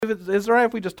Is it all right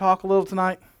if we just talk a little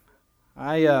tonight?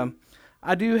 I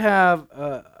do have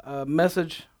a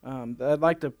message that I'd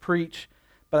like to preach,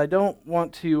 but I don't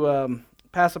want to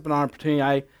pass up an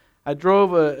opportunity. I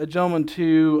drove a gentleman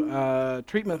to a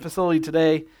treatment facility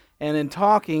today, and in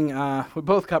talking, we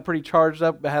both got pretty charged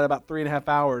up. I had about 3.5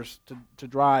 hours to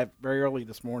drive very early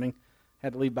this morning.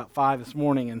 Had to leave about 5 this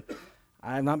morning, and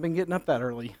I have not been getting up that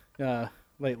early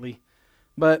lately.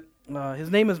 But his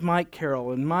name is Mike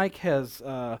Carroll, and Mike has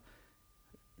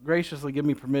graciously given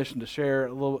me permission to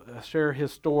share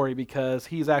his story because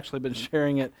he's actually been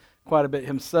sharing it quite a bit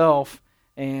himself,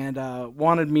 and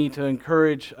wanted me to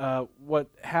encourage what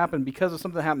happened because of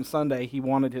something that happened Sunday. He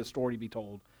wanted his story to be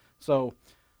told, so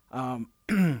I'm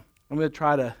going to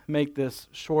try to make this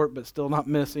short, but still not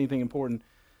miss anything important.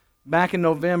 Back in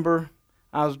November,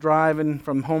 I was driving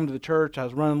from home to the church. I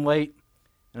was running late,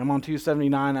 and I'm on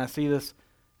 279. I see this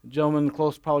gentleman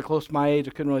probably close to my age.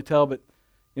 I couldn't really tell, but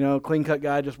clean-cut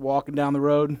guy just walking down the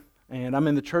road, and I'm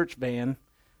in the church van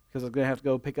because I was going to have to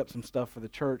go pick up some stuff for the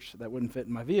church that wouldn't fit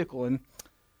in my vehicle.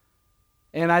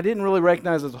 And I didn't really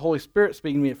recognize it as the Holy Spirit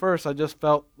speaking to me at first. I just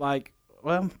felt like,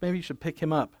 well, maybe you should pick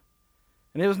him up.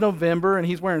 And it was November, and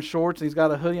he's wearing shorts, and he's got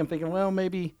a hoodie. I'm thinking, well,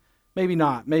 maybe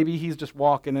not. Maybe he's just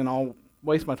walking, and I'll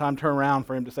waste my time, turn around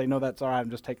for him to say, no, that's all right, I'm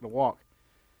just taking a walk.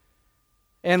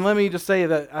 And let me just say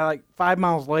that like 5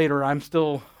 miles later, I'm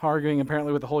still arguing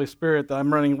apparently with the Holy Spirit that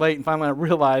I'm running late, and finally I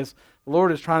realize the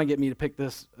Lord is trying to get me to pick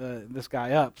this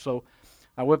guy up. So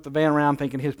I whip the van around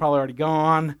thinking he's probably already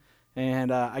gone,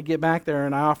 and I get back there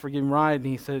and I offer to give him a ride, and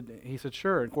he said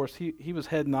sure. And of course, he was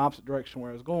heading the opposite direction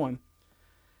where I was going.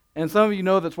 And some of you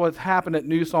know that's what's happened at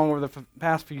New Song over the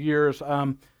past few years.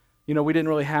 We didn't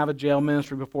really have a jail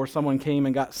ministry before someone came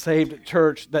and got saved at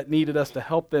church that needed us to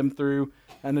help them through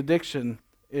an addiction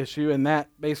issue, and that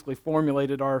basically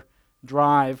formulated our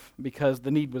drive because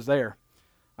the need was there.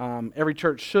 Every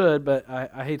church should, but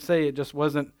I hate to say it just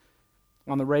wasn't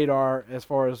on the radar as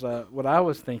far as what I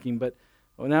was thinking. But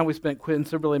now we spent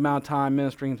considerable amount of time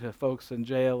ministering to folks in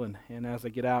jail and as they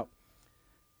get out.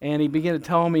 And he began to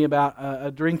tell me about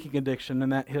a drinking addiction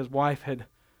and that his wife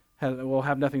will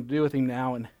have nothing to do with him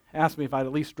now, and asked me if I'd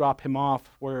at least drop him off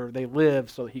where they live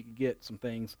so that he could get some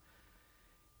things.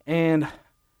 And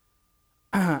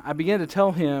I began to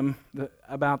tell him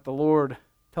about the Lord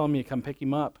telling me to come pick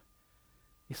him up.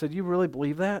 He said, "You really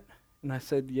believe that?" And I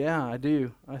said, "Yeah, I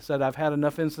do." I said, "I've had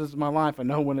enough instances in my life. I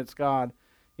know when it's God."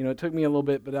 It took me a little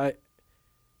bit,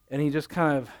 and he just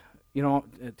kind of,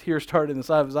 a tear started in the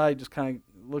side of his eye. He just kind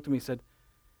of looked at me and said,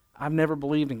 "I've never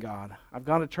believed in God. I've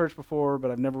gone to church before, but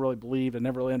I've never really believed. I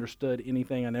never really understood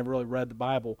anything. I never really read the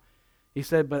Bible." He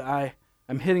said, "But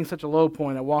I'm hitting such a low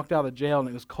point. I walked out of the jail, and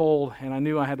it was cold, and I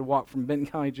knew I had to walk from Benton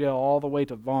County Jail all the way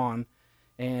to Vaughn."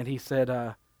 And he said,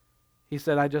 "I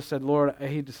just said, Lord,"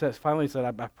 finally said,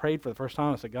 I prayed for the first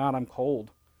time. I said, "God, I'm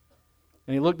cold."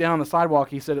 And he looked down the sidewalk.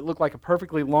 He said it looked like a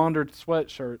perfectly laundered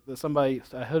sweatshirt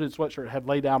that a hooded sweatshirt had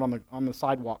laid out on the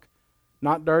sidewalk.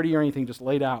 Not dirty or anything, just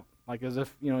laid out, like as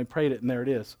if, he prayed it, and there it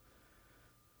is.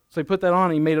 So he put that on,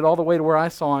 and he made it all the way to where I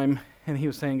saw him, and he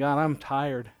was saying, "God, I'm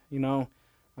tired,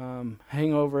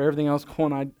 hangover, everything else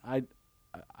going,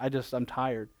 I'm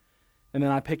tired." And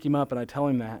then I pick him up and I tell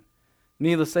him that.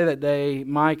 Needless to say, that day,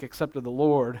 Mike accepted the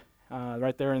Lord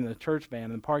right there in the church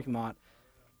van in the parking lot.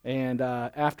 And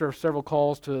after several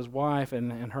calls to his wife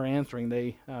and her answering,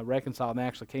 they reconciled, and they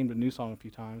actually came to New Song a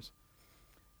few times.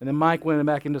 And then Mike went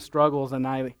back into struggles, and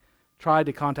I tried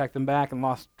to contact them back and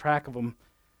lost track of them.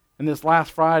 And this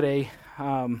last Friday,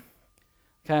 kind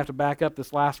of have to back up.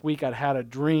 This last week, I'd had a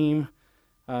dream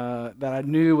that I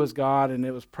knew was God, and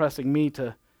it was pressing me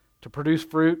to produce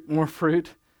fruit,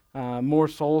 more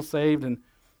souls saved. And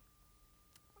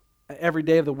every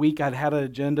day of the week, I'd had an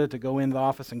agenda to go into the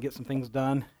office and get some things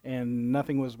done, and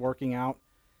nothing was working out.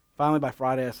 Finally, by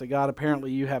Friday, I said, "God,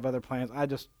 apparently you have other plans.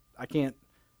 I can't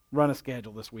run a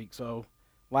schedule this week. So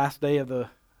last day of the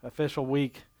official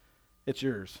week, it's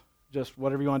yours. Just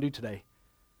whatever you want to do today."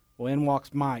 Well, in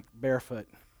walks Mike, barefoot.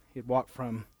 He'd walked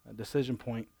from a decision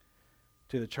point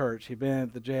to the church. He'd been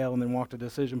at the jail and then walked to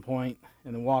Decision Point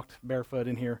and then walked barefoot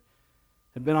in here.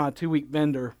 Had been on a 2-week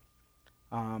bender,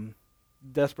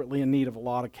 desperately in need of a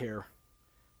lot of care,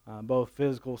 both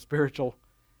physical, spiritual,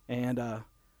 and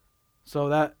so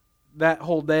that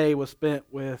whole day was spent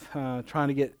with trying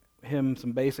to get him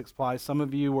some basic supplies. Some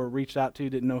of you were reached out to,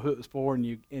 didn't know who it was for, and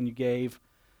you gave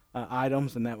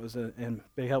items, and that was a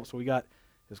big help. So we got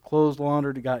his clothes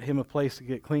laundered, got him a place to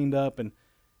get cleaned up, and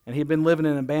he'd been living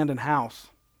in an abandoned house.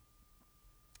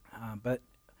 But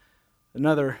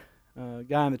another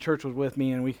guy in the church was with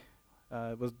me, and we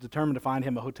was determined to find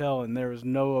him a hotel, and there was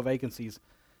no vacancies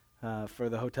for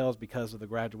the hotels because of the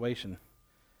graduation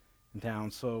in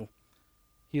town. So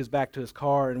he was back to his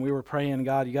car, and we were praying,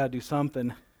 God, you got to do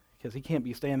something, because he can't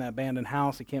be staying in that abandoned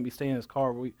house. He can't be staying in his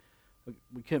car. We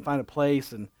couldn't find a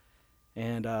place, and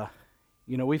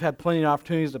we've had plenty of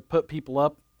opportunities to put people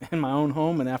up in my own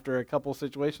home, and after a couple of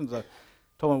situations, I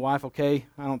told my wife, okay,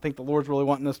 I don't think the Lord's really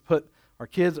wanting us to put our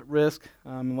kids at risk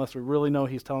unless we really know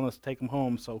he's telling us to take them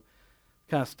home. So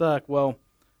kind of stuck. Well,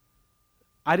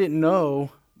 I didn't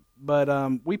know, but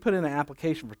we put in an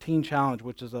application for Teen Challenge,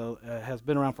 which is has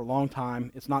been around for a long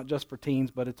time. It's not just for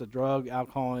teens, but it's a drug,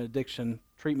 alcohol, and addiction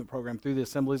treatment program through the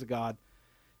Assemblies of God.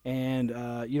 And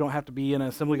you don't have to be in an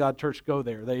Assembly of God church to go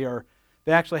there.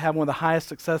 They actually have one of the highest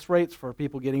success rates for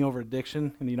people getting over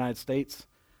addiction in the United States.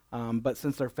 But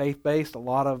since they're faith-based, a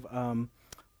lot of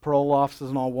parole offices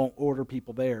and all won't order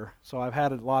people there. So I've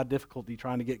had a lot of difficulty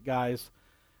trying to get guys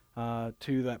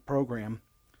to that program.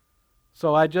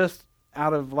 So I just,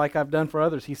 out of like I've done for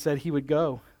others, he said he would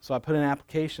go. So I put in an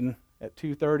application at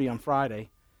 2:30 on Friday,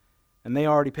 and they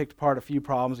already picked apart a few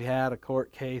problems he had, a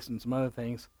court case and some other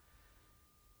things.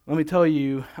 Let me tell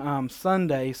you,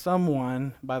 Sunday,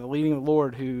 someone, by the leading of the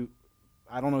Lord, who,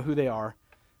 I don't know who they are,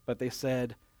 but they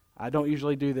said, I don't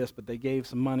usually do this, but they gave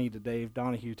some money to Dave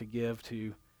Donahue to give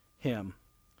to him.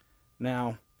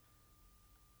 Now,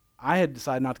 I had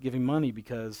decided not to give him money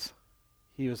because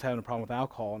he was having a problem with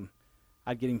alcohol, and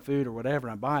I'd get him food or whatever,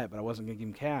 and I'd buy it, but I wasn't going to give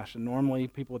him cash. And normally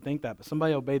people would think that, but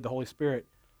somebody obeyed the Holy Spirit.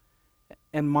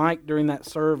 And Mike, during that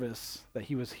service that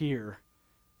he was here,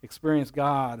 experienced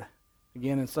God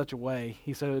again in such a way.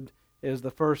 He said it was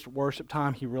the first worship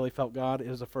time he really felt God. It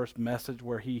was the first message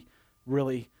where he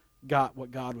really got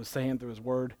what God was saying through his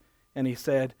word. And he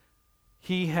said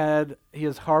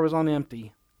his heart was on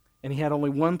empty, and he had only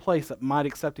one place that might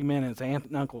accept him in, and his aunt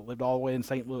and uncle lived all the way in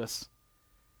St. Louis.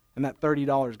 And that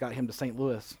 $30 got him to St.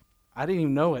 Louis. I didn't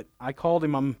even know it. I called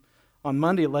him on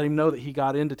Monday to let him know that he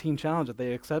got into Teen Challenge, that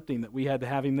they accepted him, that we had to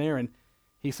have him there. And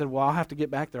he said, well, I'll have to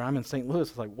get back there. I'm in St. Louis.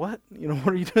 I was like, what? What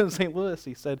are you doing in St. Louis?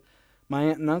 He said, my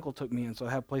aunt and uncle took me in, so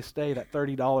I have a place to stay. That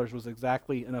 $30 was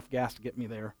exactly enough gas to get me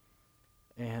there.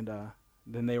 And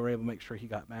then they were able to make sure he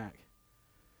got back.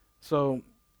 So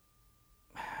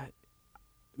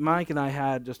Mike and I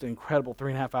had just an incredible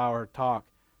 3.5-hour talk.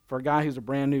 For a guy who's a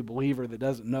brand new believer that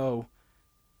doesn't know,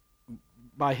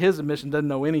 by his admission, doesn't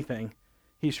know anything,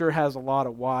 he sure has a lot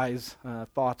of wise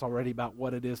thoughts already about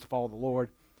what it is to follow the Lord.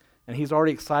 And he's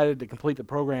already excited to complete the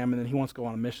program, and then he wants to go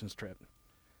on a missions trip.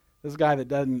 This guy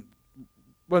that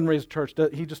wasn't raised in church,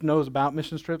 he just knows about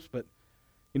missions trips, but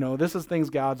this is things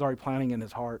God's already planning in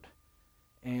his heart.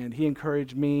 And he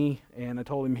encouraged me, and I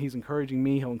told him he's encouraging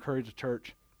me, he'll encourage the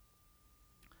church.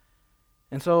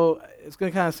 And so it's going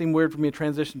to kind of seem weird for me to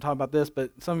transition to talk about this,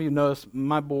 but some of you notice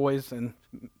my boys, and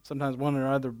sometimes one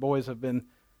or other boys, have been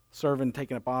serving,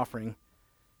 taking up offering.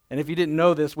 And if you didn't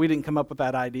know this, we didn't come up with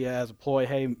that idea as a ploy,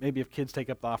 hey, maybe if kids take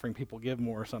up the offering, people give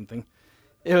more or something.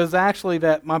 It was actually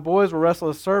that my boys were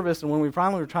restless service, and when we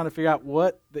finally were trying to figure out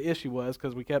what the issue was,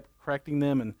 because we kept correcting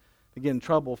them and they get in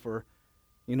trouble for,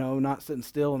 not sitting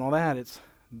still and all that,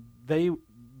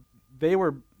 they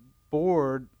were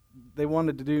bored. They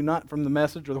wanted to do not from the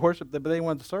message or the worship, but they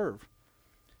wanted to serve.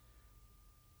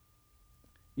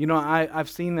 I've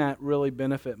seen that really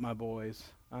benefit my boys,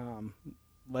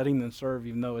 letting them serve,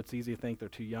 even though it's easy to think they're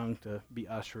too young to be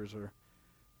ushers or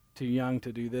too young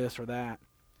to do this or that.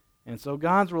 And so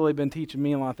God's really been teaching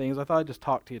me a lot of things. I thought I'd just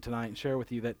talk to you tonight and share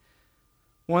with you that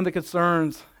one of the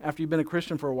concerns after you've been a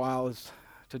Christian for a while is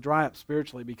to dry up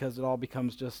spiritually, because it all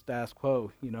becomes just status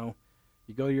quo. You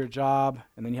go to your job,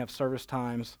 and then you have service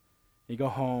times, you go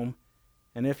home,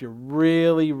 and if you're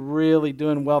really, really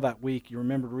doing well that week, you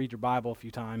remember to read your Bible a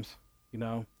few times,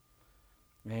 and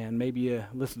maybe you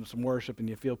listen to some worship and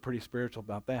you feel pretty spiritual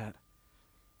about that.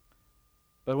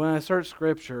 But when I search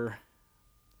Scripture,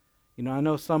 I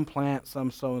know some plant,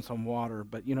 some sow, and some water,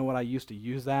 but you know what? I used to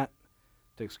use that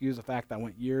to excuse the fact that I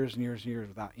went years and years and years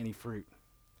without any fruit,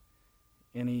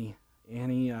 any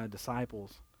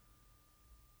disciples.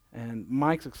 And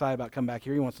Mike's excited about coming back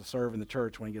here. He wants to serve in the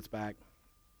church when he gets back.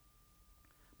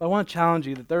 But I want to challenge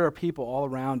you that there are people all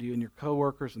around you and your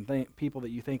coworkers and people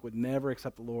that you think would never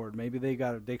accept the Lord. Maybe they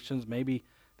got addictions. Maybe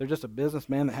they're just a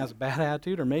businessman that has a bad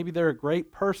attitude. Or maybe they're a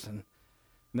great person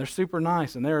and they're super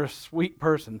nice and they're a sweet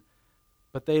person,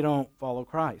 but they don't follow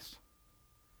Christ.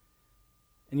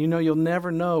 And you'll never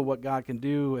know what God can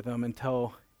do with them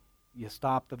until you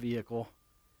stop the vehicle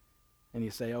and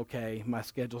you say, okay, my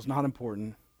schedule's not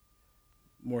important,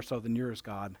 more so than yours,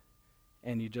 God,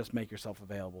 and you just make yourself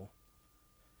available.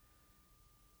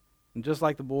 And just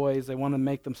like the boys, they want to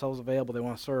make themselves available, they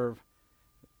want to serve.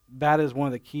 that is one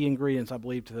of the key ingredients, I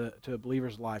believe, to a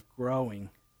believer's life, growing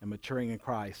and maturing in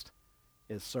Christ,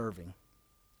 is serving.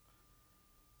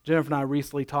 Jennifer and I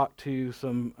recently talked to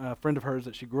some friend of hers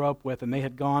that she grew up with, and they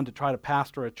had gone to try to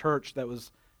pastor a church that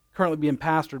was currently being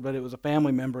pastored, but it was a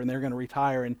family member, and they were going to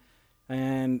retire,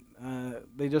 and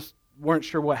they just weren't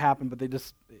sure what happened, but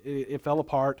it fell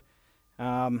apart,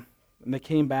 and they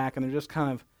came back, and they're just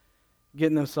kind of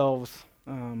getting themselves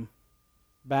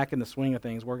back in the swing of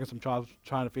things, working some jobs,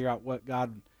 trying to figure out what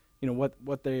God,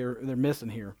 what they're missing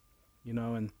here,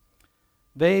 and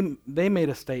they made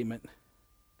a statement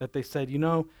that they said,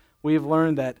 we've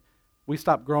learned that we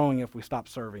stop growing if we stop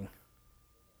serving.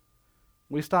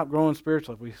 We stop growing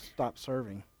spiritually if we stop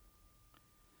serving.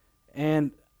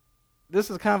 And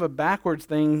this is kind of a backwards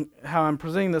thing, how I'm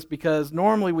presenting this, because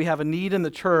normally we have a need in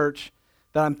the church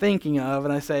that I'm thinking of,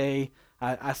 and I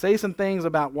say some things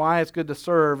about why it's good to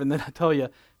serve, and then I tell you,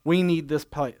 we need this,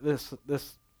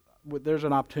 there's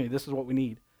an opportunity, this is what we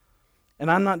need. And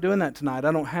I'm not doing that tonight.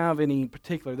 I don't have any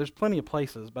particular, there's plenty of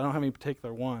places, but I don't have any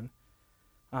particular one.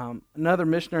 Another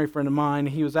missionary friend of mine,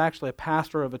 he was actually a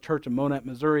pastor of a church in Monette,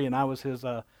 Missouri, and I was his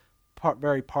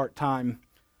very part-time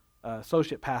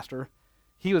associate pastor.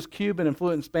 He was Cuban and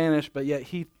fluent in Spanish, but yet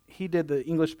he did the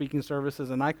English-speaking services,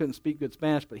 and I couldn't speak good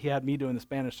Spanish, but he had me doing the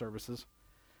Spanish services.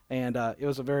 And it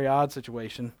was a very odd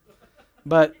situation.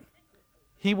 But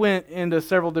he went into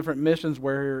several different missions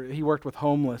where he worked with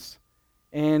homeless.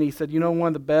 And he said, one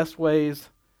of the best ways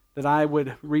that I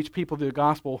would reach people through the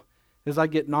gospel is I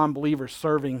get non-believers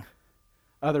serving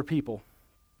other people.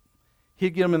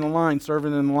 He'd get them in the line,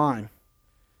 serving in the line.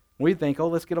 We'd think,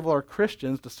 let's get all our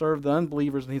Christians to serve the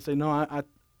unbelievers. And he'd say, no,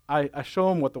 I show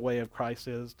them what the way of Christ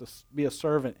is, to be a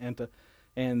servant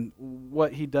and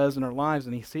what he does in our lives.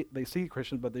 And they see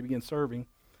Christians, but they begin serving.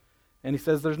 And he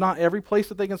says there's not every place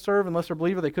that they can serve unless they're a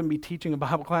believer. They couldn't be teaching a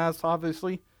Bible class,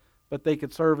 obviously, but they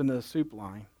could serve in the soup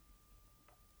line.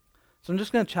 So I'm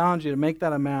just going to challenge you to make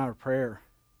that a matter of prayer.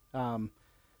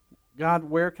 God,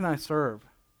 where can I serve?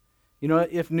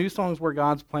 If New Song's where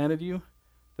God's planted you,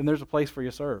 then there's a place for you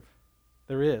to serve.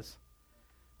 There is.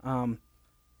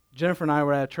 Jennifer and I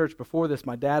were at a church before this.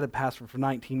 My dad had pastored for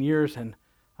 19 years, and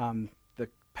the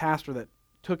pastor that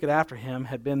took it after him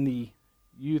had been the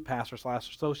youth pastor /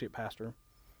 associate pastor.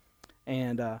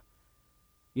 And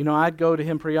I'd go to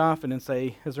him pretty often and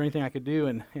say, is there anything I could do?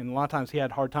 And a lot of times he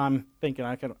had a hard time thinking,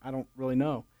 I don't really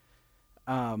know.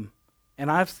 And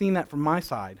I've seen that from my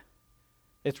side.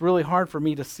 It's really hard for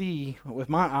me to see with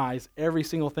my eyes every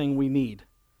single thing we need.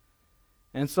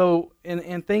 And so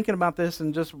in thinking about this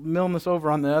and just milling this over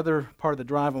on the other part of the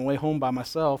drive on the way home by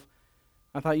myself,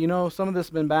 I thought, some of this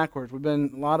has been backwards. A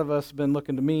lot of us have been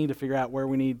looking to me to figure out where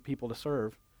we need people to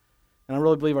serve. And I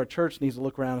really believe our church needs to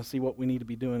look around and see what we need to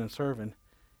be doing and serving.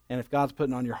 And if God's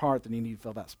putting on your heart, then you need to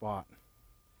fill that spot.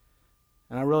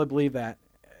 And I really believe that.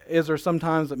 Is there some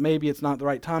times that maybe it's not the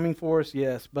right timing for us?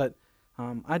 Yes, but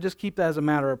I just keep that as a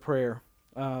matter of prayer.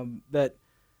 That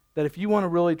if you want to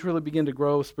really, truly begin to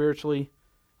grow spiritually,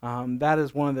 that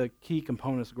is one of the key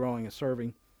components of growing is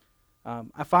serving.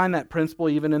 I find that principle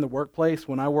even in the workplace.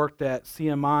 When I worked at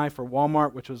CMI for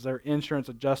Walmart, which was their insurance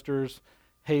adjusters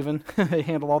haven, they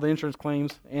handled all the insurance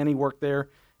claims. Annie worked there.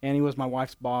 Annie was my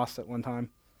wife's boss at one time.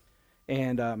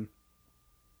 And,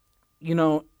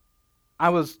 I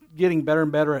was getting better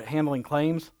and better at handling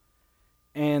claims.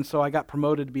 And so I got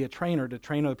promoted to be a trainer to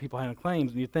train other people handling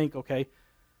claims. And you think, okay,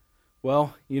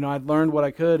 well, I'd learned what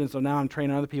I could, and so now I'm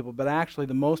training other people. But actually,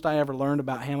 the most I ever learned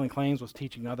about handling claims was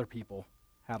teaching other people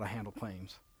how to handle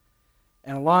claims.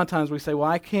 And a lot of times we say, well,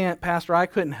 I can't, Pastor, I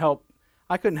couldn't help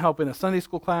in a Sunday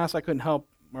school class, I couldn't help,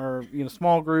 or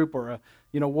small group, or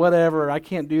whatever, I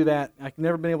can't do that. I've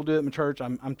never been able to do it in my church,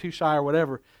 I'm too shy or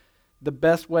whatever. The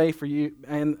best way for you,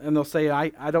 and they'll say,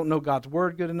 I don't know God's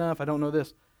word good enough, I don't know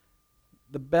this.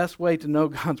 The best way to know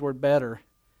God's word better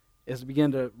is to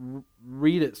begin to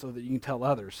read it so that you can tell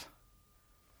others.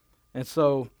 And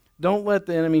so don't let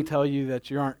the enemy tell you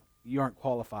that you aren't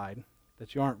qualified,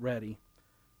 that you aren't ready.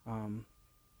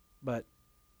 But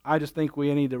I just think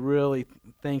we need to really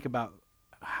think about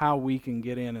how we can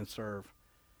get in and serve.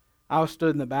 I was stood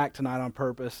in the back tonight on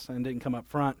purpose and didn't come up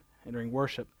front during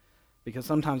worship because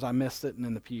sometimes I miss sitting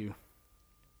in the pew.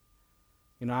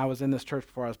 I was in this church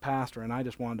before I was pastor, and I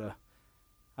just want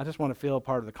to feel a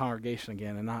part of the congregation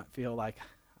again and not feel like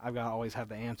I've got to always have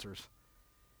the answers.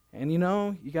 And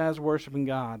you guys are worshiping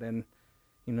God, and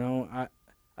I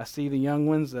see the young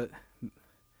ones that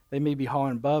they may be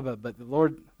hollering Bubba, but the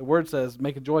word says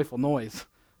make a joyful noise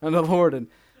unto the Lord, and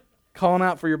calling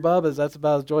out for your Bubbas, that's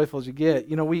about as joyful as you get.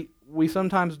 We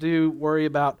sometimes do worry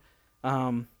about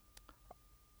times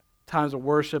of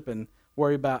worship and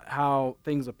worry about how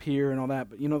things appear and all that.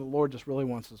 But the Lord just really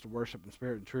wants us to worship in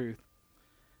spirit and truth.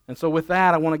 And so with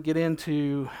that, I want to get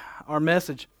into our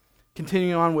message,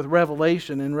 continuing on with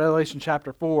Revelation, in Revelation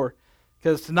chapter 4,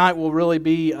 because tonight will really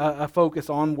be a focus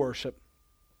on worship.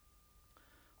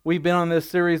 We've been on this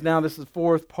series now. This is the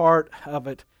fourth part of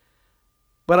it.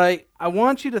 But I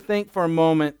want you to think for a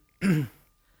moment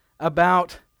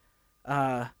about,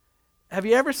 have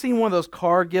you ever seen one of those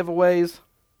car giveaways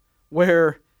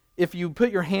where if you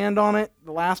put your hand on it,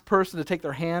 the last person to take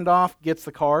their hand off gets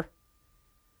the car?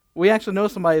 We actually know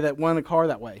somebody that won a car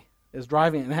that way, is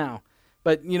driving it now.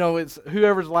 But, it's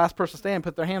whoever's the last person standing,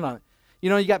 put their hand on it.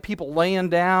 You got people laying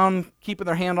down, keeping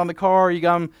their hand on the car. You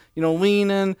got them,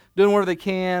 leaning, doing whatever they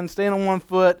can, staying on one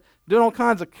foot, doing all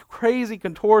kinds of crazy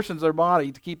contortions of their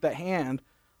body to keep that hand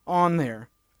on there.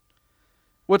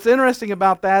 What's interesting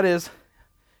about that is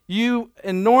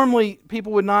normally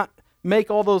people would not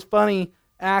make all those funny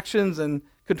actions and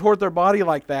contort their body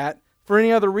like that for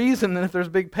any other reason than if there's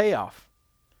a big payoff.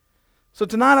 So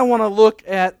tonight I want to look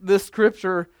at this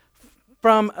scripture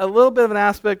from a little bit of an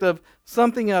aspect of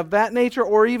something of that nature,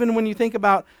 or even when you think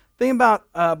about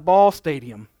a ball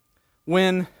stadium.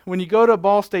 When you go to a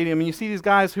ball stadium and you see these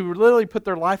guys who literally put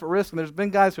their life at risk, and there's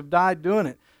been guys who've died doing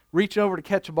it, reaching over to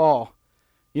catch a ball.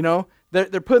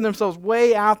 They're putting themselves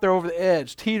way out there over the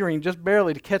edge, teetering just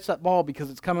barely to catch that ball because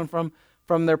it's coming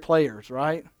from their players,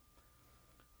 right?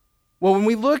 Well, when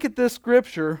we look at this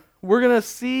scripture, we're going to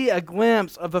see a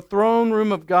glimpse of the throne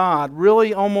room of God,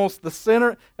 really almost the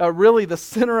center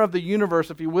of the universe,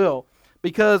 if you will,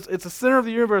 because it's the center of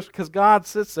the universe because God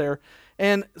sits there.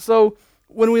 And so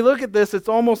when we look at this, it's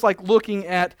almost like looking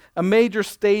at a major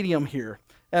stadium here,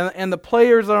 and the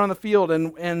players are on the field,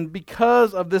 and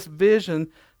because of this vision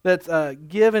that's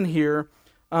given here,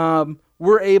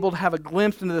 we're able to have a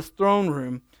glimpse into this throne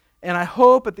room. And I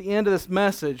hope at the end of this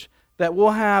message that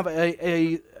we'll have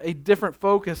a different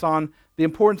focus on the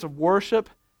importance of worship,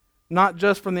 not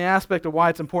just from the aspect of why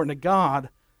it's important to God,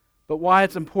 but why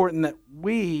it's important that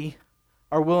we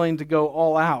are willing to go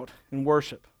all out in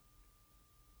worship.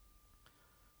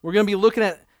 We're going to be looking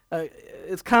at,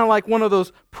 it's kind of like one of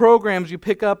those programs you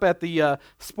pick up at the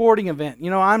sporting event.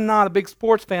 I'm not a big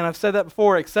sports fan, I've said that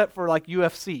before, except for like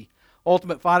UFC,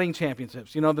 Ultimate Fighting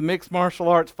Championships, the mixed martial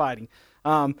arts fighting.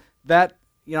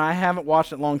 I haven't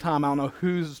watched it in a long time. I don't know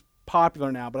who's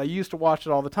popular now, but I used to watch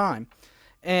it all the time.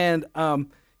 And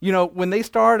when they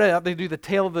start out, they do the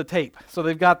tail of the tape. So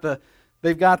they've got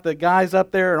the guys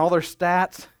up there and all their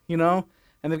stats, and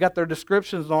they've got their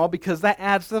descriptions and all, because that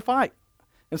adds to the fight.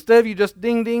 Instead of you just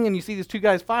ding ding and you see these two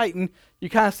guys fighting, you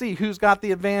kind of see who's got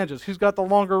the advantages, who's got the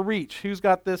longer reach, who's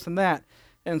got this and that.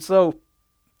 And so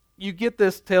you get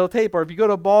this tail of tape. Or if you go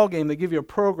to a ball game, they give you a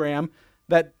program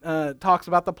that talks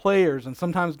about the players and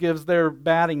sometimes gives their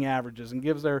batting averages and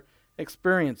gives their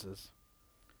experiences.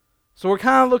 So we're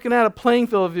kind of looking at a playing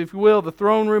field, if you will, the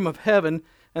throne room of heaven,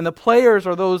 and the players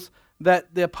are those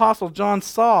that the Apostle John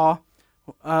saw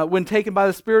when taken by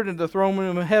the Spirit into the throne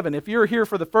room of heaven. If you're here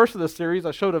for the first of the series,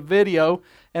 I showed a video,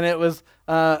 and it was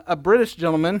a British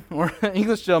gentleman, or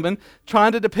English gentleman,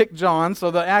 trying to depict John,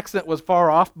 so the accent was far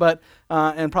off, but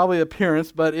and probably the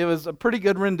appearance, but it was a pretty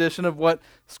good rendition of what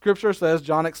Scripture says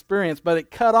John experienced. But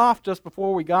it cut off just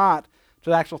before we got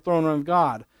to the actual throne room of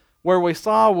God. Where we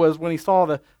saw was when he saw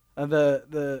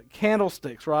the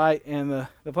candlesticks, right, and the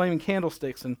flaming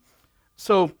candlesticks. And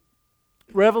so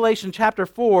Revelation chapter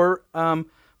 4,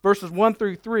 verses 1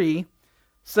 through 3,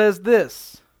 says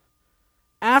this: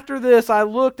 After this I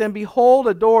looked, and behold,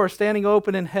 a door standing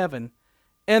open in heaven.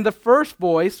 And the first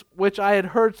voice, which I had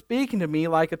heard speaking to me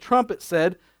like a trumpet,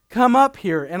 said, Come up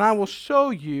here, and I will show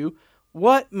you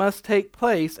what must take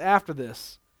place after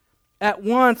this. At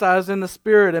once I was in the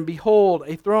Spirit, and behold,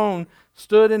 a throne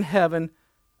stood in heaven,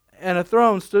 and a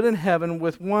throne stood in heaven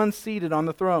with one seated on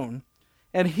the throne.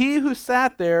 And he who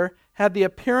sat there had the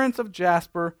appearance of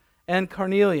jasper and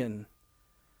carnelian.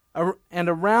 And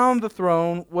around the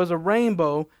throne was a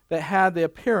rainbow that had the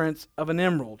appearance of an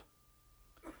emerald.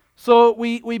 So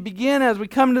we begin, as we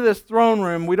come to this throne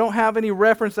room, we don't have any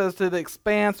references to the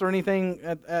expanse or anything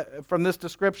from this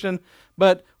description,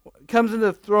 but comes into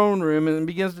the throne room and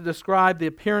begins to describe the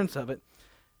appearance of it.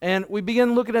 And we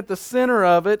begin looking at the center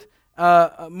of it,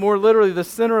 more literally the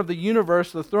center of the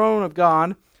universe, the throne of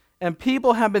God. And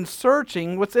people have been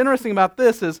searching. What's interesting about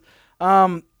this is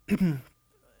not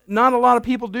a lot of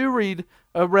people do read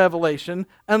Revelation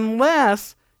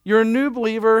unless you're a new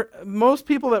believer. Most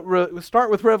people that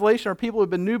start with Revelation are people who have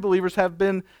been new believers, have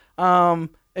been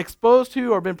exposed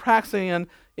to or been practicing in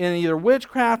either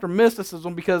witchcraft or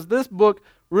mysticism, because this book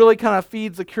really kind of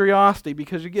feeds the curiosity,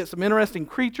 because you get some interesting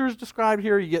creatures described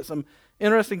here. You get some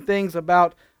interesting things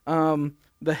about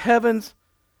the heavens.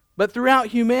 But throughout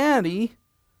humanity,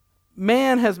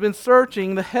 man has been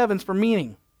searching the heavens for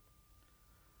meaning.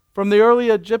 From the early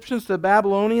Egyptians to the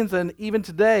Babylonians, and even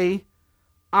today,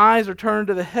 eyes are turned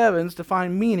to the heavens to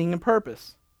find meaning and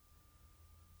purpose.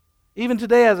 Even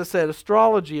today, as I said,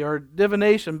 astrology or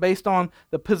divination based on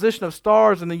the position of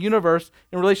stars in the universe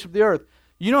in relation to the earth.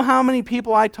 You know how many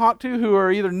people I talk to who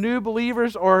are either new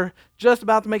believers or just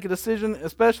about to make a decision,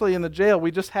 especially in the jail.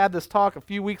 We just had this talk a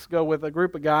few weeks ago with a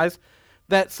group of guys,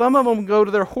 that some of them go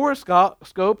to their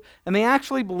horoscope and they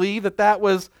actually believe that that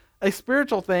was a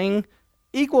spiritual thing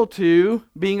equal to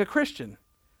being a Christian.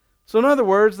 So in other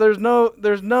words, there's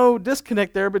no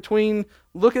disconnect there between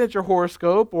looking at your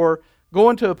horoscope or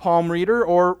going to a palm reader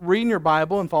or reading your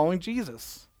Bible and following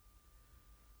Jesus.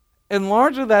 And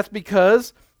largely that's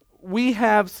because we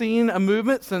have seen a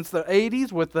movement since the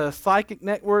 80s with the psychic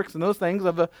networks and those things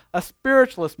of a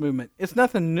spiritualist movement. It's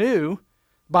nothing new.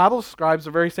 The Bible describes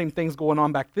the very same things going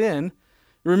on back then.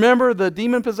 Remember the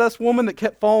demon-possessed woman that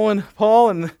kept following Paul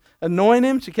and annoying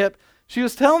him? She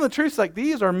was telling the truth, like,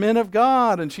 these are men of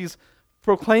God, and she's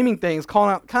proclaiming things,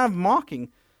 calling out, kind of mocking.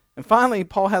 And finally,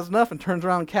 Paul has enough and turns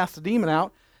around and casts the demon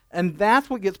out. And that's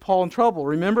what gets Paul in trouble.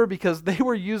 Remember, because they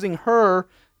were using her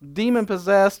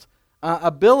demon-possessed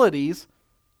abilities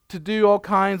to do all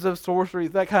kinds of sorcery,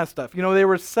 that kind of stuff. You know, they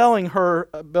were selling her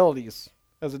abilities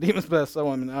as a demon-possessed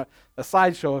woman, a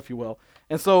sideshow, if you will.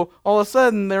 And so all of a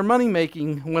sudden, their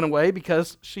money-making went away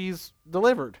because she's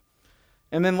delivered.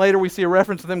 And then later we see a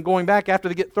reference to them going back after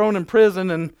they get thrown in prison,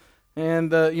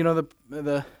 and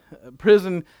the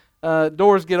prison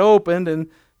doors get opened, and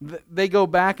they go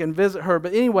back and visit her.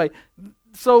 But anyway,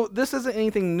 so this isn't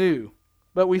anything new,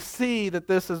 but we see that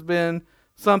this has been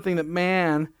something that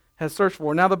man has searched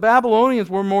for. Now the Babylonians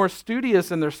were more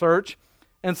studious in their search,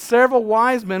 and several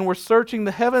wise men were searching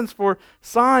the heavens for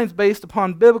signs based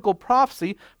upon biblical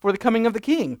prophecy for the coming of the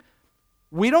king.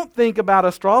 We don't think about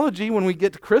astrology when we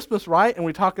get to Christmas, right? And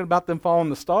we're talking about them following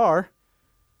the star.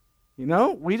 You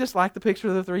know, we just like the picture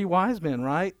of the three wise men,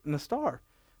 right? And the star.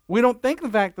 We don't think the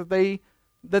fact that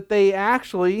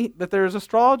there's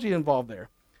astrology involved there.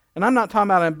 And I'm not talking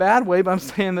about it in a bad way, but I'm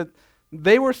saying that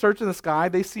they were searching the sky,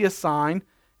 they see a sign,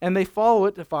 and they follow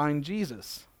it to find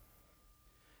Jesus.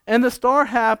 And the star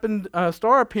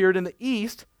appeared in the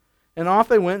east, and off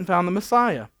they went and found the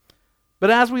Messiah. But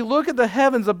as we look at the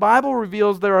heavens, the Bible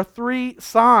reveals there are three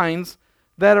signs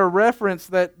that are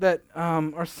referenced that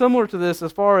are similar to this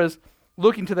as far as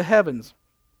looking to the heavens.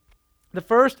 The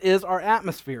first is our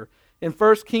atmosphere. In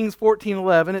 1 Kings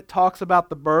 14:11, it talks about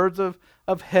the birds of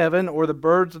heaven, or the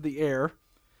birds of the air.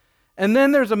 And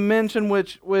then there's a mention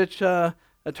which a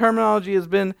terminology has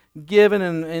been given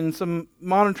in some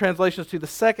modern translations to the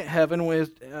second heaven, which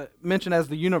is mentioned as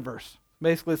the universe.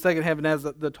 Basically, the second heaven as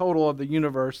the total of the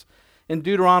universe. In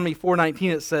Deuteronomy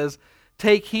 4:19 it says,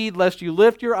 "Take heed lest you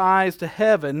lift your eyes to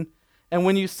heaven, and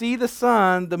when you see the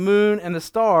sun, the moon, and the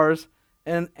stars,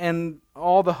 and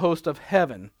all the host of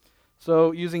heaven."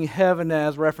 So using heaven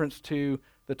as reference to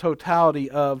the totality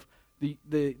of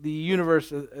the universe,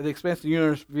 the expanse of the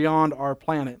universe beyond our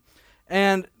planet.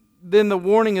 And then the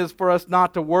warning is for us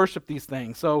not to worship these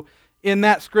things. So in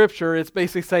that scripture, it's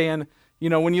basically saying,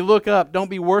 when you look up, don't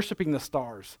be worshiping the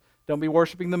stars. Don't be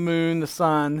worshiping the moon, the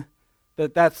sun.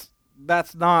 That's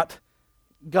not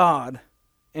God.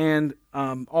 And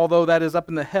although that is up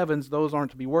in the heavens, those aren't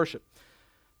to be worshipped.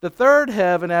 The third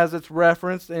heaven, as it's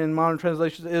referenced in modern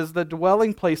translations, is the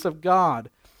dwelling place of God.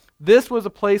 This was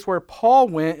a place where Paul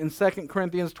went in 2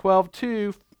 Corinthians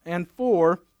 12:2 and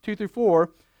 2 through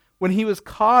 4, when he was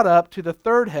caught up to the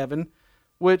third heaven,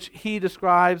 which he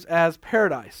describes as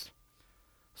paradise.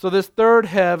 So this third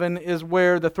heaven is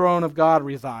where the throne of God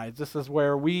resides. This is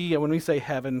where when we say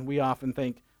heaven, we often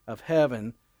think of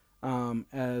heaven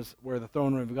as where the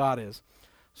throne of God is.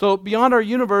 So beyond our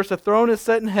universe, a throne is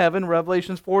set in heaven,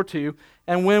 Revelations 4:2.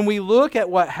 And when we look at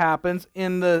what happens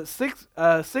in the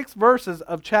six verses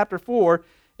of chapter 4,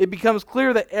 it becomes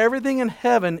clear that everything in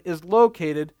heaven is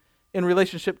located in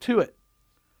relationship to it.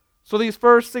 So these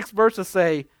first 6 verses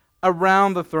say,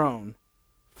 around the throne,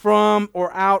 from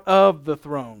or out of the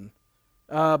throne,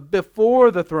 before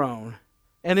the throne,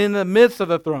 and in the midst of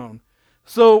the throne.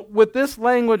 So with this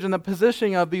language and the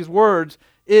positioning of these words,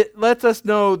 it lets us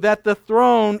know that the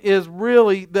throne is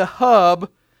really the hub,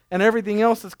 and everything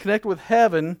else that's connected with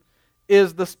heaven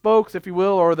is the spokes, if you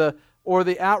will, or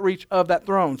the outreach of that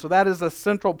throne. So that is the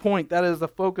central point. That is the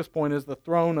focus point, is the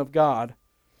throne of God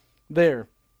there.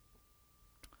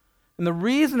 And the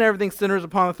reason everything centers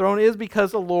upon the throne is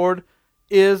because the Lord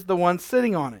is the one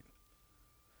sitting on it.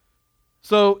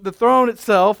 So the throne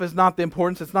itself is not the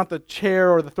importance. It's not the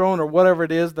chair or the throne or whatever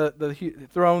it is, the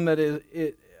throne that is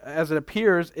it, as it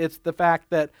appears. It's the fact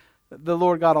that the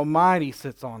Lord God Almighty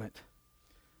sits on it.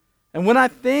 And when I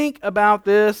think about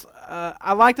this,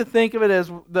 I like to think of it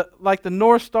as like the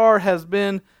North Star has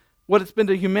been what it's been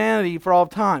to humanity for all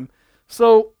time.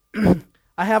 So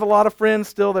I have a lot of friends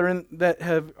still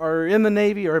that are in the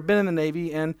Navy or have been in the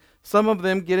Navy, and some of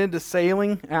them get into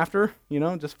sailing after,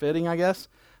 just fitting, I guess.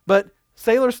 But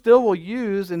sailors still will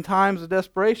use, in times of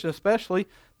desperation especially,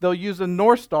 they'll use the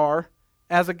North Star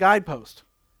as a guidepost.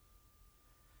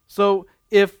 So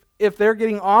if they're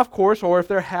getting off course, or if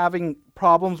they're having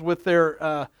problems with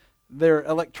their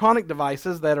electronic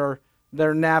devices that are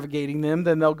navigating them,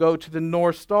 then they'll go to the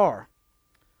North Star.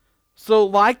 So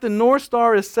like the North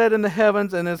Star is set in the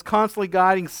heavens and is constantly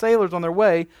guiding sailors on their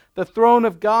way, the throne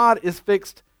of God is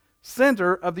fixed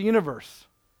center of the universe.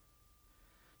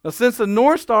 Now, since the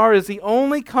North Star is the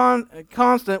only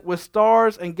constant with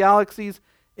stars and galaxies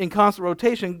in constant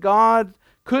rotation,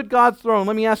 could God's throne,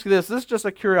 let me ask you this is just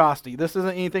a curiosity. This isn't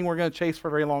anything we're going to chase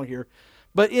for very long here.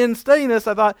 But in studying this,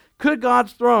 I thought, could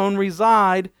God's throne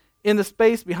reside in the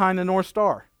space behind the North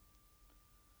Star?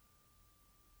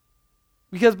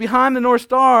 Because behind the North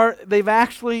Star, they've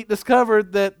actually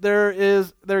discovered that there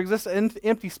exists an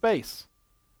empty space.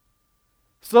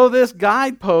 So this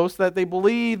guidepost that they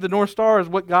believe the North Star is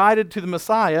what guided to the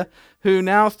Messiah, who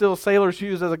now still sailors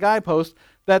use as a guidepost,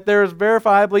 that there is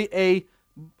verifiably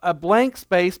a blank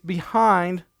space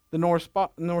behind the North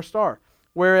Star.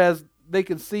 Whereas they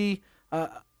can see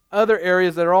other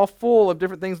areas that are all full of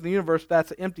different things in the universe,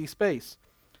 that's an empty space.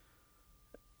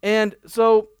 And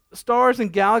so stars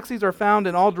and galaxies are found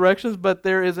in all directions, but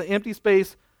there is an empty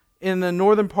space in the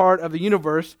northern part of the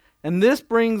universe. And this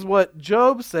brings what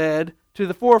Job said to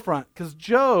the forefront. Because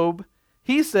Job,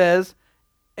 he says,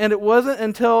 and it wasn't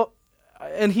until,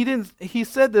 and he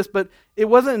said this, but it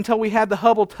wasn't until we had the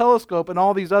Hubble telescope and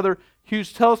all these other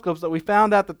huge telescopes that we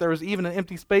found out that there was even an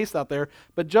empty space out there.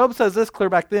 But Job says this clear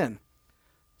back then.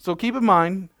 So keep in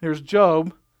mind, here's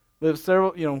Job, lived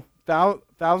several,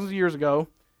 thousands of years ago,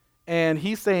 and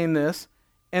he's saying this,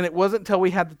 and it wasn't until we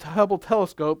had the Hubble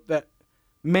telescope that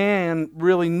man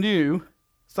really knew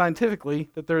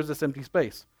scientifically that there's this empty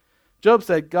space. Job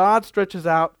said, God stretches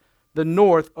out the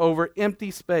north over empty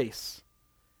space,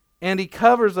 and he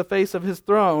covers the face of his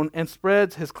throne and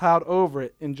spreads his cloud over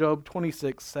it in Job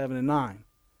 26, 7 and 9.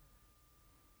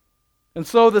 And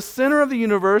so the center of the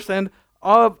universe and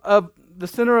of the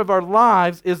center of our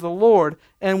lives is the Lord.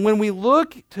 And when we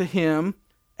look to him,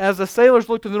 as the sailors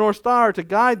look to the North Star to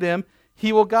guide them,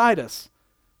 he will guide us.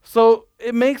 So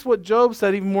it makes what Job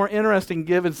said even more interesting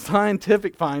given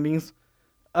scientific findings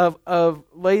of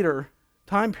later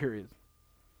time periods.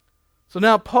 So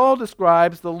now Paul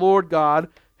describes the Lord God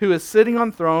who is sitting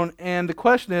on the throne, and the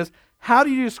question is, how do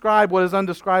you describe what is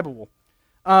undescribable?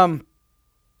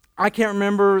 I can't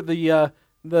remember the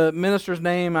minister's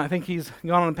name. I think he's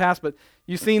gone on the past, but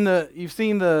you've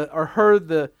heard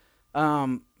the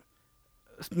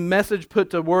message put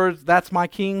to words, "That's my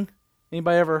king."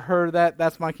 Anybody ever heard that?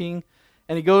 That's my king.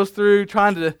 And he goes through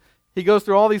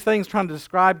all these things trying to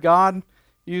describe God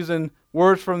using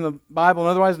words from the Bible and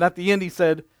otherwise. And at the end, he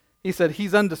said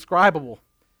he's undescribable.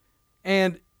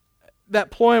 And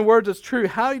that ploy in words is true.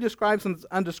 How do you describe something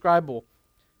that's undescribable?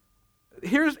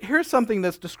 Here's something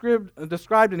that's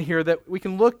described in here that we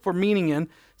can look for meaning in. It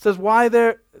says why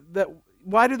do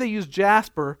they use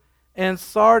jasper and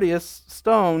sardius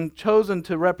stone chosen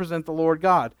to represent the Lord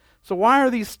God? So why are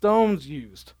these stones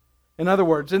used? In other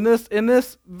words, in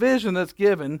this vision that's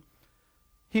given,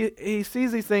 he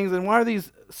sees these things, and why are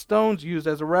these stones used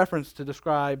as a reference to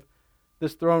describe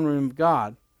this throne room of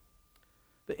God?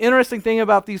 The interesting thing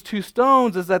about these two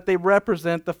stones is that they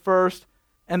represent the first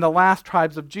and the last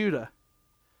tribes of Judah.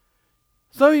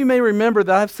 Some of you may remember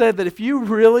that I've said that if you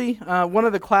really, one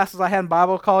of the classes I had in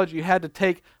Bible college, you had to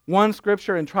take one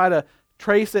scripture and try to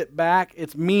trace it back,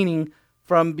 its meaning,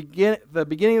 from the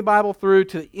beginning of the Bible through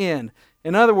to the end.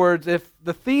 In other words, if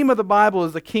the theme of the Bible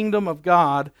is the kingdom of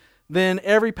God, then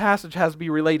every passage has to be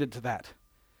related to that.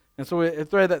 And so we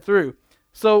thread that through.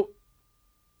 So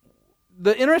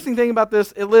the interesting thing about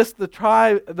this, it lists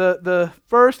the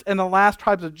first and the last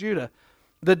tribes of Judah.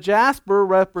 The jasper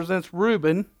represents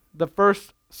Reuben, the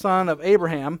first son of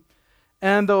Abraham,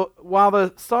 and while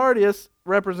the sardius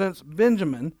represents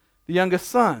Benjamin, the youngest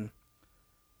son.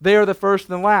 They are the first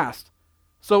and the last.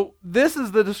 So this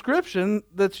is the description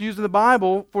that's used in the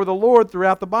Bible for the Lord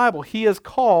throughout the Bible. He is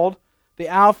called the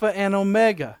Alpha and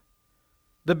Omega,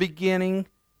 the beginning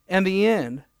and the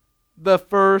end, the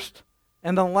first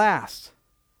and the last.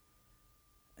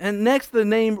 And next, the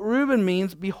name Reuben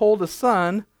means, behold, a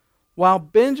son, while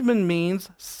Benjamin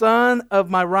means, son of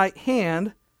my right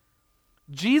hand.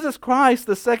 Jesus Christ,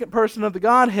 the second person of the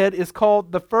Godhead, is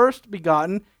called the first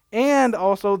begotten and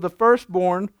also the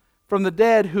firstborn from the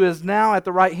dead, who is now at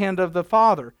the right hand of the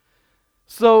Father.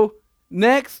 So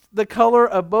next, the color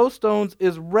of both stones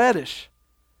is reddish.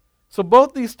 So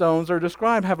both these stones are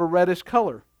described have a reddish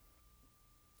color.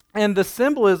 And the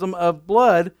symbolism of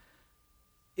blood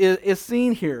is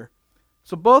seen here.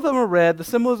 So both of them are red, the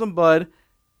symbolism of blood,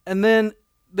 and then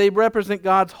they represent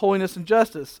God's holiness and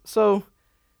justice. So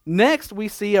next we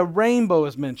see a rainbow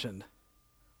is mentioned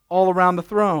all around the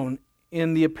throne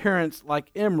in the appearance like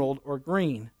emerald or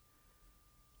green.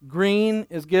 Green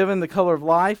is given the color of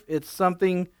life. It's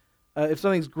something, if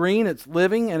something's green, it's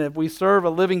living, and if we serve a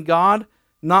living God,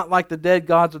 not like the dead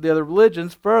gods of the other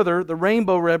religions, further, the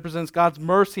rainbow represents God's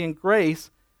mercy and grace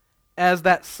as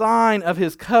that sign of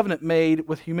his covenant made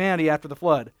with humanity after the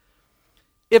flood.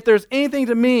 If there's anything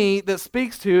to me that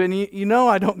speaks to, and you know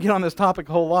I don't get on this topic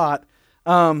a whole lot,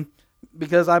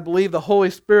 because I believe the Holy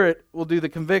Spirit will do the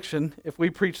conviction if we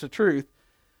preach the truth.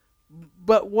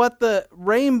 But what the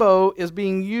rainbow is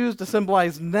being used to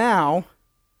symbolize now,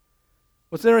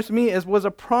 what's interesting to me is was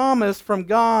a promise from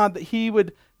God that he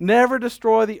would never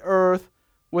destroy the earth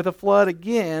with a flood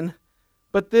again,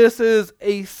 but this is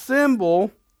a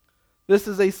symbol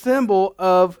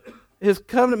of his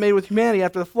covenant made with humanity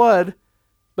after the flood,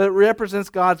 but it represents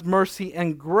God's mercy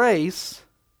and grace.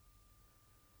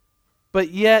 But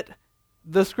yet,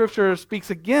 the scripture speaks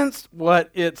against what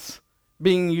it's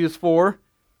being used for.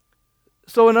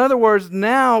 So in other words,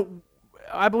 now,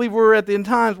 I believe we're at the end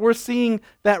times, we're seeing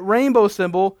that rainbow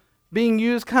symbol being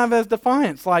used kind of as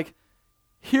defiance, like,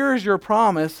 here's your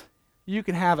promise, you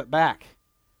can have it back.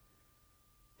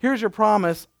 Here's your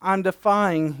promise, I'm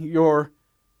defying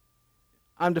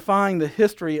the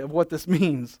history of what this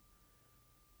means.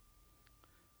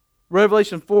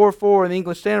 Revelation 4:4 in the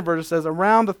English Standard Version says,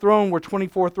 around the throne were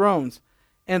 24 thrones,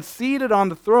 and seated on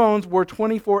the thrones were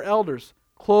 24 elders,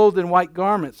 clothed in white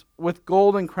garments, with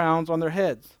golden crowns on their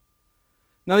heads.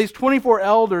 Now these 24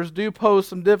 elders do pose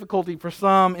some difficulty for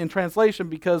some in translation,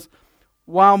 because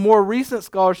while more recent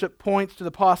scholarship points to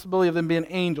the possibility of them being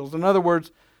angels, in other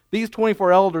words, these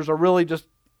 24 elders are really just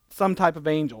some type of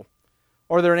angel,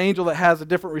 or they're an angel that has a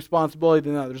different responsibility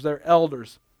than others. They're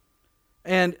elders.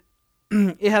 And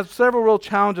it has several real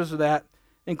challenges to that,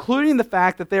 including the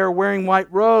fact that they are wearing white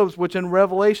robes, which in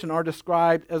Revelation are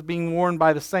described as being worn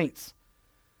by the saints.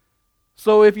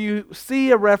 So if you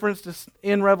see a reference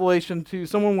in Revelation to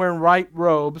someone wearing white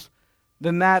robes,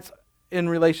 then that's in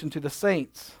relation to the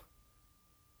saints.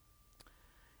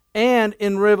 And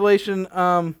in Revelation,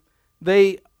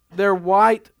 they're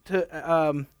white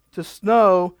to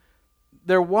snow.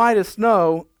 They're white as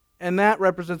snow, and that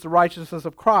represents the righteousness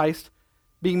of Christ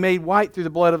being made white through the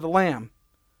blood of the Lamb.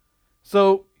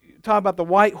 So, talk about the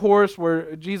white horse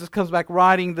where Jesus comes back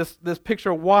riding. This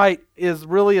picture of white is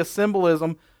really a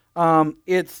symbolism.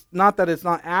 It's not that it's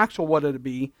not actual what it would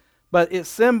be, but it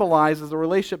symbolizes the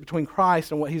relationship between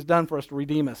Christ and what he's done for us to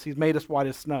redeem us. He's made us white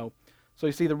as snow. So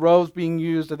you see the robes being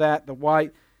used to that, the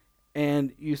white,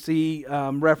 and you see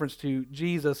reference to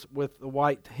Jesus with the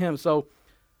white to him. So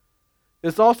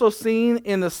it's also seen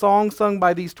in the song sung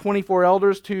by these 24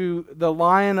 elders to the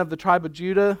Lion of the tribe of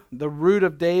Judah, the Root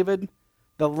of David,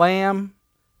 the Lamb,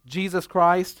 Jesus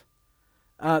Christ.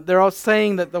 They're all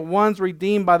saying that the ones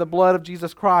redeemed by the blood of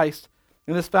Jesus Christ,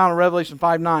 and this is found in Revelation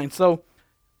 5:9. So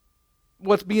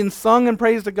what's being sung in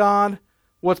praise to God,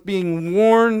 what's being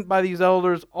worn by these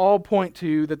elders, all point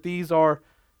to that these are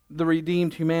the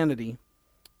redeemed humanity.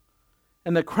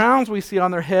 And the crowns we see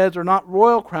on their heads are not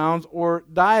royal crowns or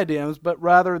diadems, but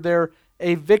rather they're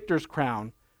a victor's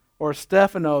crown, or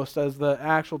Stephanos as the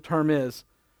actual term is.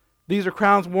 These are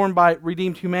crowns worn by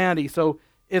redeemed humanity. So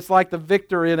it's like the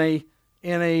victor in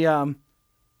some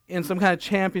kind of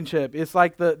championship. It's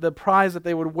like the prize that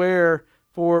they would wear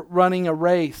for running a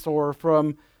race or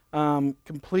from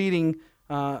completing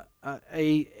some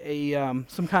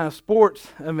kind of sports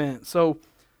event. So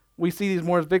we see these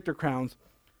more as victor crowns.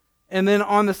 And then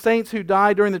on the saints who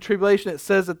died during the tribulation, it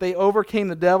says that they overcame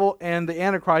the devil and the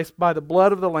Antichrist by the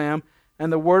blood of the Lamb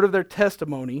and the word of their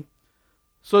testimony.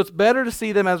 So it's better to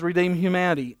see them as redeemed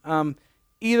humanity,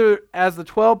 either as the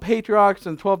 12 patriarchs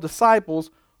and 12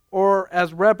 disciples, or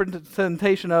as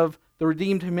representation of the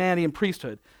redeemed humanity and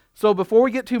priesthood. So before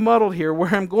we get too muddled here,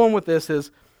 where I'm going with this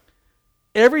is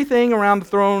everything around the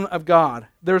throne of God.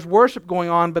 There's worship going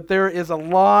on, but there is a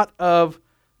lot of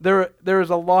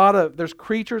there's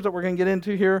creatures that we're going to get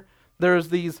into here. There's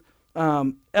these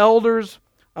elders.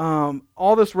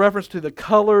 all this reference to the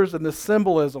colors and the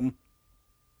symbolism.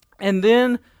 And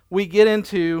then we get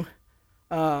into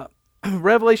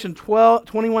Revelation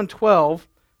 21:12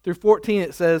 through 14.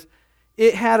 It says,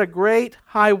 it had a great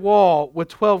high wall with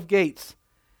 12 gates,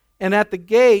 and at the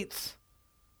gates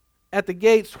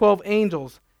 12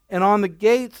 angels, and on the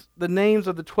gates the names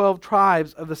of the 12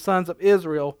 tribes of the sons of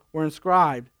Israel were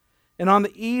inscribed. And on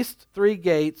the east 3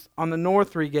 gates, on the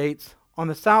north 3 gates, on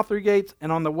the south 3 gates,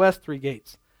 and on the west 3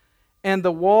 gates. And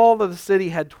the wall of the city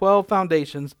had 12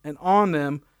 foundations, and on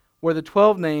them were the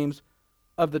 12 names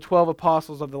of the 12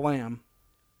 apostles of the Lamb.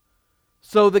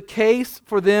 So the case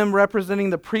for them representing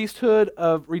the priesthood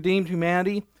of redeemed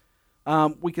humanity,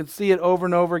 we can see it over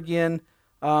and over again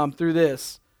through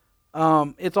this.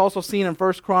 It's also seen in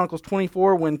 1 Chronicles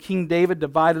 24 when King David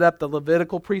divided up the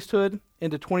Levitical priesthood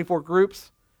into 24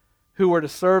 groups who were to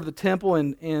serve the temple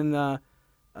in the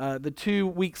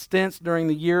 2-week stints during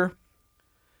the year.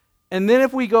 And then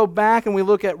if we go back and we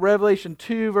look at Revelation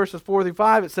 2, verses 4 through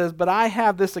 5, it says, but I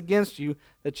have this against you,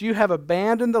 that you have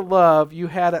abandoned the love you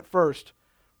had at first.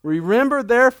 Remember,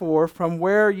 therefore, from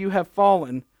where you have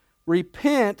fallen.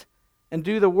 Repent and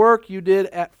do the work you did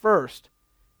at first.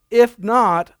 If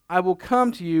not, I will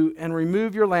come to you and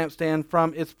remove your lampstand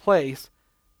from its place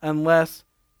unless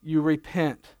you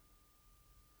repent.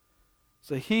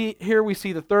 So here we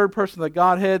see the third person of the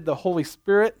Godhead, the Holy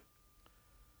Spirit.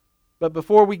 But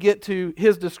before we get to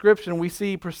his description, we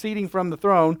see proceeding from the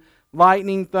throne,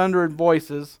 lightning, thunder, and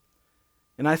voices.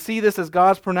 And I see this as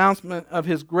God's pronouncement of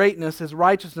his greatness, his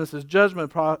righteousness, his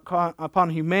judgment upon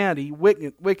humanity,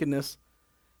 wickedness.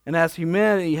 And as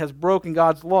humanity has broken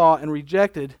God's law and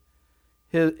rejected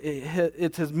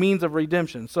it's his means of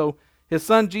redemption. So his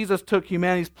son Jesus took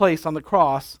humanity's place on the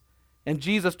cross, and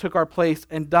Jesus took our place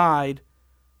and died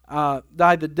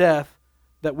the death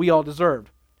that we all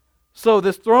deserved. So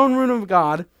this throne room of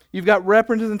God, you've got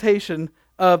representation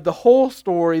of the whole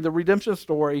story, the redemption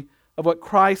story of what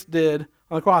Christ did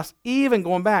on the cross, even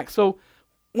going back. So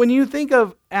when you think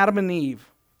of Adam and Eve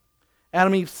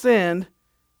sinned,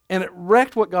 and it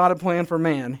wrecked what God had planned for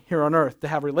man here on earth, to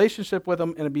have a relationship with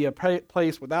him and to be a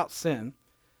place without sin.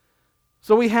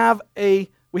 So we have a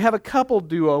couple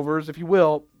do-overs, if you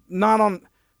will. The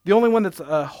only one that's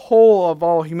a whole of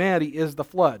all humanity is the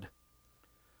flood.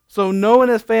 So Noah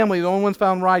and his family, the only ones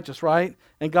found righteous, right?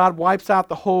 And God wipes out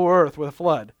the whole earth with a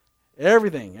flood.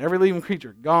 Everything, every living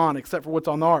creature, gone except for what's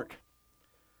on the ark.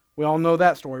 We all know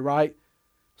that story, right?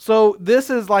 So this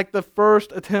is like the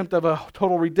first attempt of a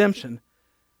total redemption.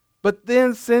 But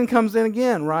then sin comes in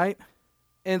again, right?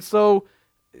 And so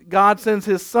God sends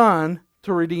his son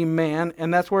to redeem man,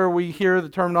 and that's where we hear the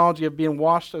terminology of being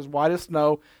washed as white as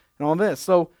snow and all this.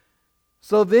 So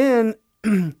then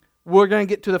we're going to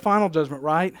get to the final judgment,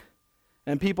 right?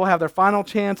 And people have their final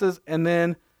chances, and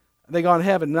then they go to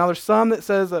heaven. Now there's some that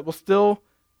says that will still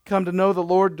come to know the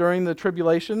Lord during the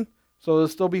tribulation, so there'll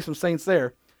still be some saints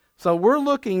there. So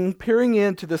we're peering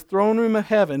into this throne room of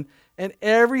heaven, and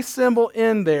every symbol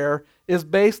in there is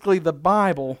basically the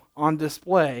Bible on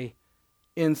display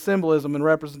in symbolism and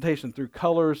representation through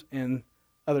colors and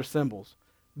other symbols.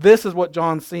 This is what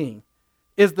John's seeing,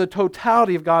 is the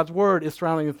totality of God's word is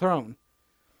surrounding the throne.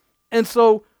 And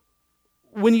so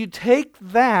when you take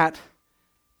that,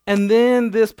 and then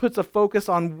this puts a focus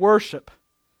on worship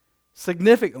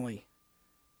significantly,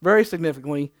 very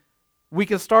significantly, we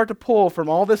can start to pull from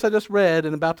all this I just read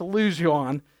and about to lose you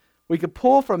on. We could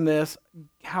pull from this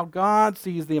how God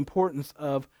sees the importance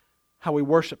of how we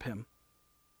worship him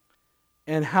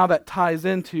and how that ties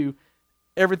into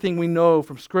everything we know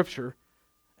from Scripture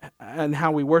and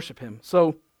how we worship him.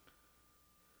 So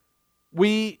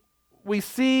we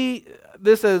see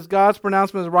this as God's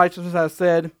pronouncement of righteousness, as I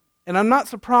said, and I'm not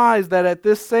surprised that at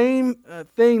this same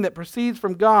thing that proceeds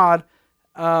from God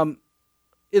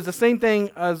is the same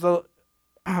thing as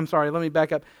let me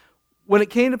back up. When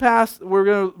it came to pass, we're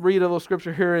going to read a little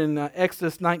scripture here in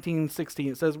Exodus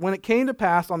 19:16. It says, when it came to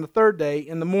pass on the third day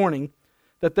in the morning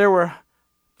that there were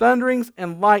thunderings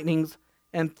and lightnings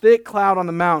and thick cloud on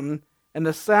the mountain, and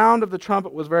the sound of the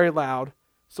trumpet was very loud,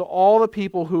 so all the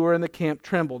people who were in the camp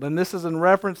trembled. And this is in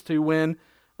reference to when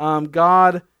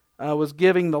God was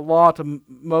giving the law to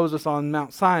Moses on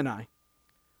Mount Sinai.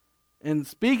 And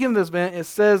speaking of this event, it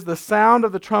says the sound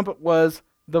of the trumpet was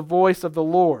the voice of the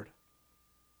Lord.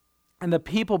 And the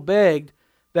people begged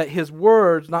that his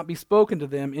words not be spoken to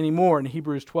them anymore in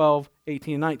Hebrews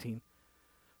 12:18 and 19.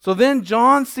 So then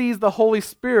John sees the Holy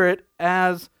Spirit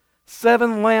as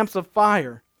 7 lamps of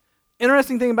fire.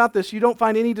 Interesting thing about this, you don't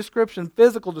find any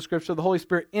physical description of the Holy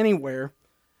Spirit anywhere.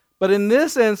 But in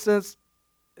this instance,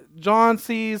 John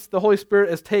sees the Holy Spirit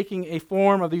as taking a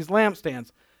form of these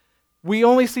lampstands. We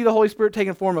only see the Holy Spirit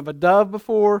taking form of a dove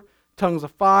before, tongues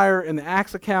of fire in the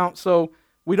Acts account, so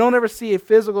we don't ever see a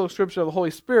physical description of the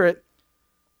Holy Spirit,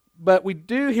 but we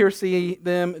do here see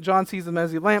them, John sees them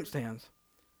as the lampstands.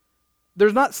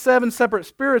 There's not 7 separate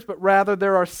spirits, but rather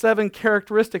there are 7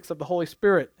 characteristics of the Holy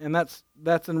Spirit, and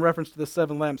that's in reference to the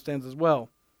 7 lampstands as well.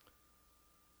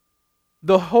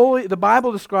 The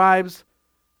Bible describes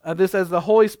this as the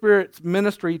Holy Spirit's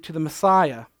ministry to the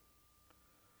Messiah.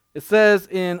 It says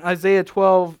in Isaiah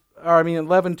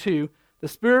 11:2, "The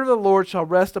Spirit of the Lord shall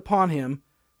rest upon him,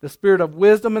 the Spirit of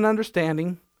wisdom and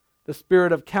understanding, the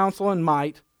Spirit of counsel and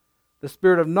might, the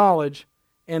Spirit of knowledge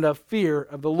and of fear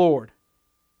of the Lord."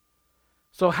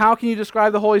 So how can you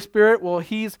describe the Holy Spirit? Well,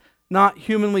 he's not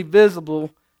humanly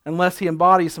visible unless he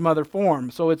embodies some other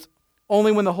form. So it's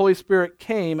only when the Holy Spirit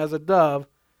came as a dove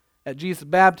at Jesus'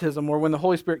 baptism, or when the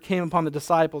Holy Spirit came upon the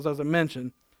disciples, as I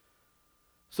mentioned.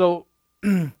 So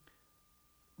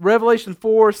Revelation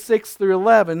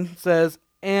 4:6-11 says,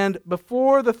 "And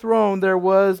before the throne there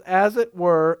was, as it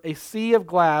were, a sea of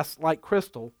glass like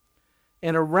crystal,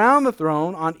 and around the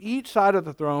throne, on each side of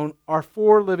the throne, are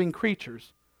 4 living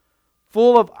creatures,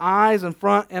 full of eyes in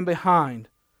front and behind.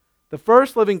 The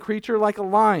first living creature like a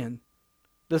lion,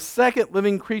 the second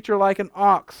living creature like an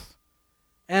ox,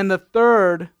 and the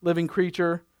third living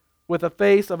creature with the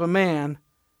face of a man,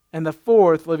 and the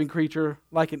fourth living creature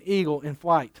like an eagle in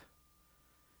flight.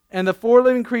 And the 4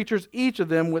 living creatures, each of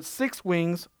them with 6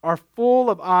 wings, are full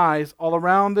of eyes all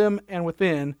around them and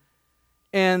within,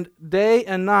 and day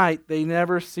and night they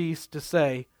never cease to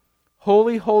say,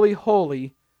 'Holy, holy,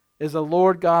 holy is the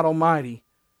Lord God Almighty,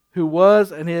 who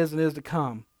was and is to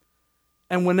come.'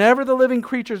 And whenever the living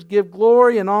creatures give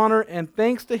glory and honor and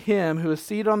thanks to him who is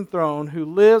seated on the throne, who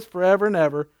lives forever and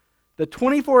ever, the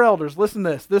 24 elders," listen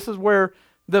to this, this is where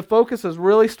the focus is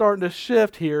really starting to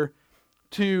shift here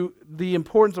to the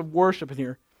importance of worship in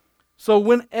here. So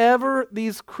whenever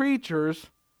these creatures,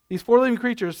 these 4 living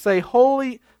creatures say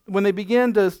holy, when they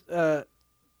begin to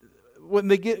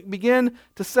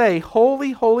say,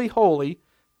 "Holy, holy, holy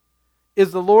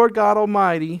is the Lord God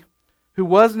Almighty, who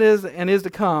was and is to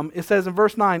come," it says in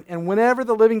verse 9, "And whenever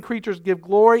the living creatures give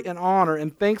glory and honor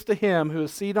and thanks to him who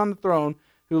is seated on the throne,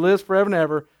 who lives forever and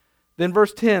ever," then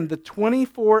verse 10, "The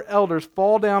 24 elders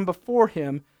fall down before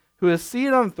him who is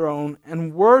seated on the throne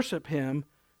and worship him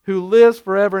who lives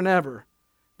forever and ever.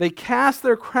 They cast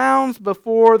their crowns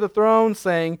before the throne,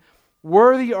 saying,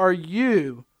 'Worthy are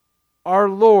you, our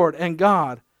Lord and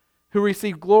God, who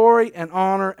receive glory and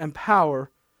honor and power,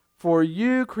 for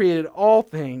you created all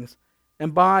things,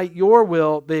 and by your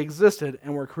will they existed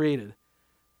and were created.'"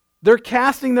 They're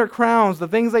casting their crowns, the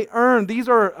things they earned. These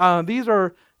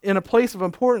are in a place of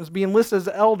importance, being listed as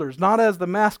elders, not as the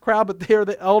mass crowd, but they are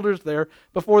the elders there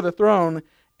before the throne.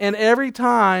 And every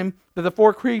time that the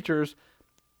 4 creatures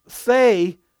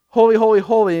say, "Holy, holy,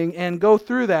 holy," and go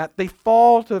through that, they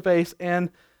fall to the face and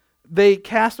they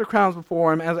cast their crowns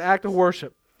before him as an act of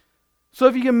worship. So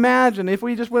if you can imagine, if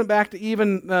we just went back to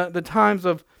even the times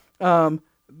of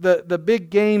the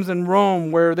big games in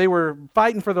Rome where they were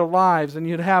fighting for their lives, and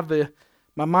you'd have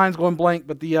my mind's going blank,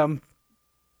 but the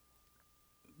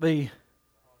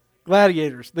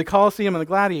gladiators, the Colosseum and the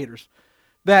gladiators,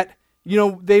 that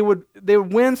they would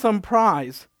win some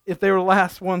prize if they were the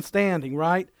last one standing,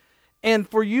 right? And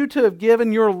for you to have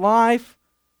given your life,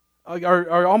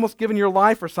 or almost given your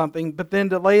life for something, but then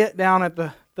to lay it down at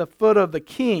the foot of the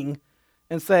king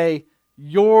and say,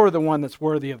 "You're the one that's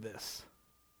worthy of this."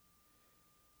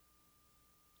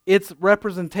 It's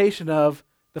representation of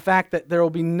the fact that there will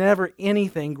be never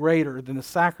anything greater than the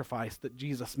sacrifice that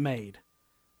Jesus made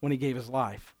when he gave his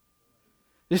life.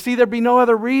 You see, there'd be no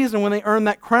other reason when they earned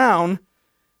that crown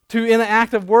to, in an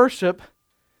act of worship,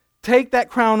 take that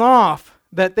crown off,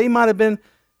 that they might have been,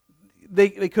 they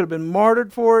could have been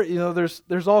martyred for it.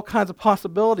 There's all kinds of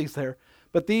possibilities there.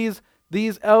 But these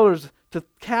elders, to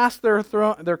cast their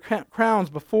crowns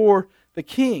before the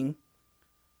king,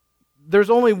 there's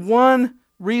only one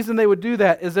reason they would do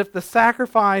that, is if the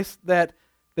sacrifice that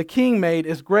the king made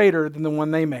is greater than the one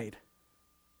they made.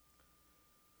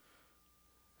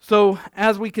 So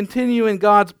as we continue in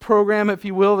God's program, if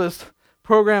you will, this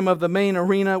program of the main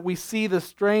arena, we see the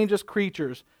strangest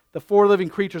creatures, the 4 living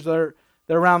creatures that are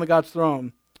around the God's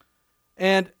throne.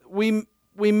 And we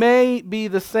may be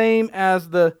the same as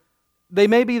the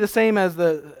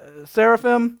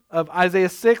seraphim of Isaiah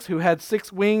 6, who had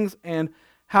 6 wings, and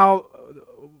how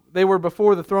they were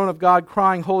before the throne of God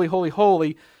crying, "Holy, holy,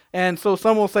 holy." And so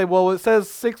some will say, well, it says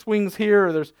 6 wings here,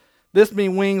 or there's this many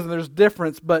wings, and there's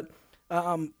difference. But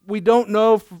we don't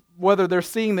know whether they're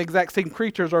seeing the exact same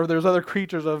creatures or there's other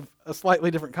creatures of a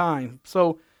slightly different kind.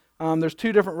 So there's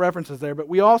two different references there. But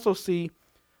we also see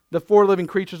the four living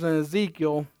creatures in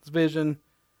Ezekiel's vision,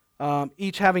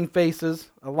 each having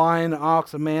faces, a lion, an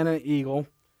ox, a man, and an eagle.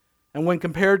 And when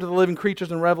compared to the living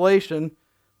creatures in Revelation,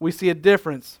 we see a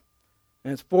difference.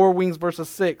 And it's 4 wings versus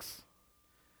 6.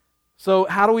 So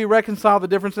how do we reconcile the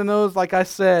difference in those? Like I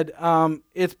said,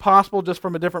 it's possible just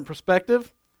from a different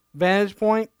perspective, vantage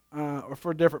point, or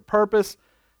for a different purpose.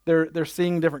 They're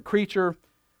seeing a different creature.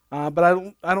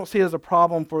 But I don't see it as a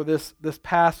problem for this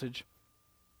passage.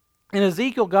 In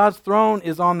Ezekiel, God's throne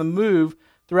is on the move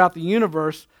throughout the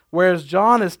universe, whereas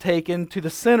John is taken to the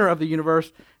center of the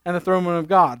universe and the throne room of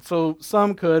God. So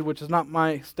some could, which is not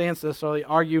my stance necessarily,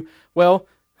 argue, well,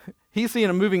 he's seeing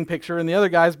a moving picture and the other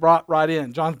guy's brought right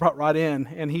in. John's brought right in,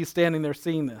 and he's standing there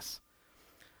seeing this.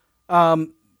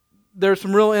 There's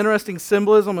some real interesting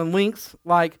symbolism and links,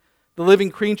 like the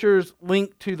living creatures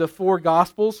linked to the 4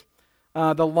 Gospels.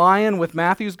 The lion with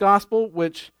Matthew's Gospel,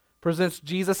 which presents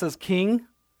Jesus as king.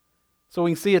 So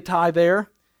we can see a tie there.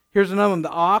 Here's another one, the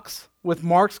ox with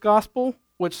Mark's Gospel,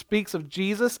 which speaks of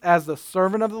Jesus as the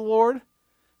servant of the Lord.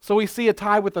 So we see a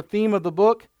tie with the theme of the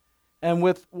book and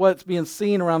with what's being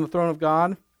seen around the throne of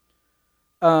God.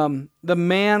 The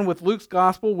man with Luke's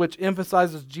Gospel, which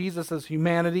emphasizes Jesus as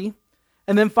humanity.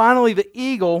 And then finally the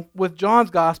eagle with John's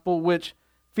Gospel, which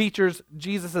features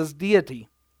Jesus as deity.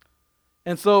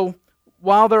 And so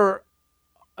while there are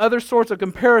other sorts of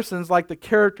comparisons, like the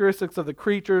characteristics of the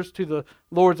creatures to the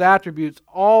Lord's attributes,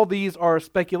 all these are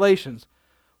speculations.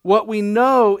 What we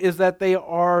know is that they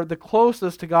are the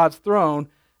closest to God's throne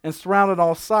and surrounded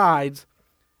all sides.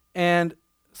 And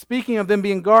speaking of them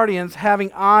being guardians,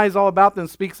 having eyes all about them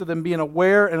speaks of them being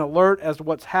aware and alert as to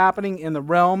what's happening in the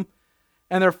realm.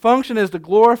 And their function is to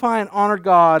glorify and honor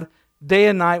God day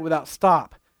and night without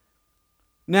stop.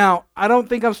 Now, I don't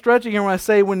think I'm stretching here when I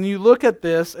say when you look at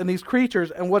this and these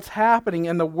creatures and what's happening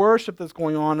and the worship that's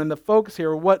going on and the focus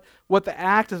here, what the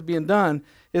act is being done,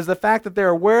 is the fact that they're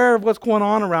aware of what's going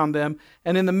on around them,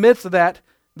 and in the midst of that,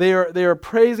 they are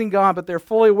praising God, but they're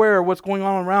fully aware of what's going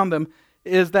on around them,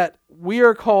 is that we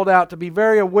are called out to be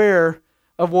very aware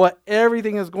of what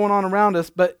everything is going on around us,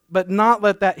 but not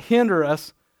let that hinder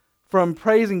us from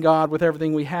praising God with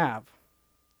everything we have.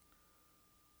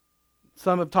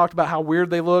 Some have talked about how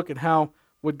weird they look and how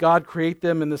would God create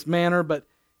them in this manner, but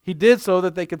he did so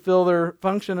that they could fill their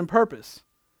function and purpose.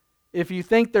 If you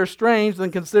think they're strange,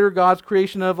 then consider God's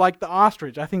creation of like the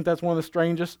ostrich. I think that's one of the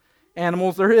strangest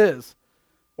animals there is.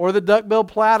 Or the duck-billed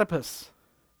platypus.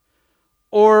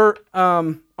 Or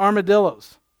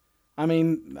armadillos. I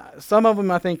mean, some of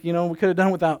them I think, we could have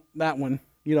done without that one,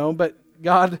 but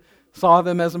God saw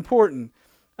them as important.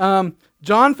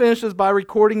 John finishes by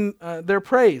recording their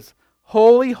praise.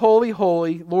 Holy, holy,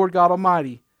 holy, Lord God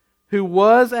Almighty, who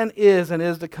was and is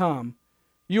to come.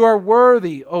 You are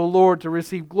worthy, O Lord, to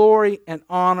receive glory and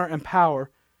honor and power,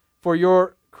 for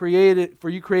you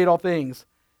create all things,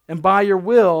 and by your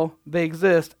will they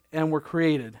exist and were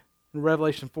created. In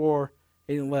Revelation 4,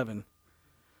 8 and 11.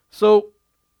 So,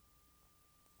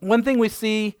 one thing we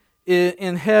see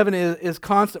in heaven is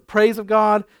constant praise of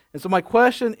God. And so my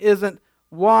question isn't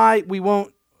why we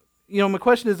won't, my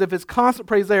question is if it's constant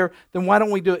praise there, then why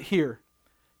don't we do it here?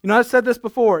 I've said this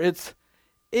before.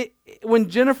 When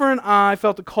Jennifer and I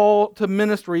felt a call to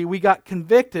ministry, we got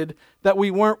convicted that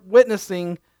we weren't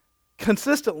witnessing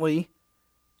consistently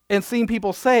and seeing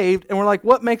people saved. And we're like,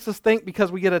 what makes us think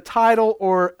because we get a title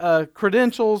or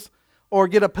credentials or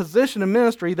get a position in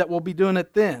ministry that we'll be doing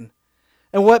it then?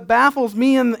 And what baffles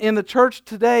me in the church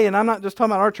today, and I'm not just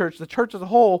talking about our church, the church as a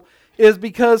whole, is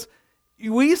because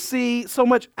we see so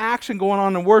much action going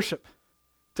on in worship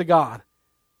to God.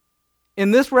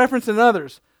 In this reference and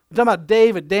others, I'm talking about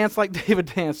David, dance like David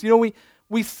danced.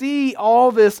 We see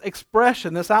all this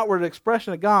expression, this outward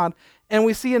expression of God, and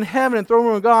we see in heaven and throne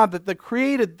room of God that the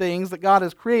created things that God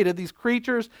has created, these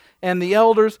creatures and the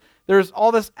elders, there's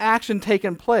all this action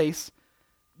taking place.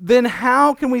 Then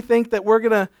how can we think that we're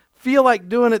going to feel like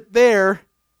doing it there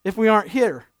if we aren't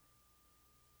here?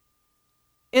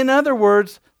 In other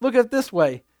words, look at it this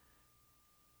way.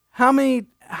 What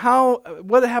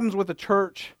happens with a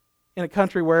church in a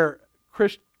country where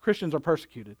Christians are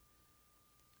persecuted?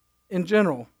 In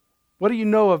general, what do you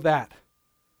know of that?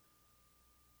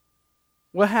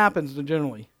 What happens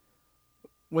generally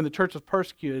when the church is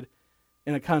persecuted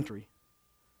in a country?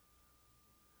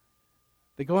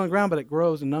 They go on the ground, but it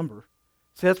grows in number.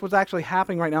 See, that's what's actually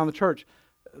happening right now in the church.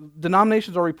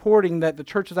 Denominations are reporting that the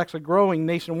church is actually growing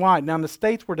nationwide. Now, in the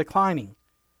States, we're declining.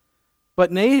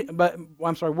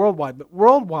 Worldwide. But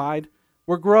worldwide,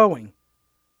 we're growing.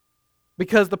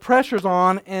 because the pressure's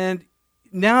on, and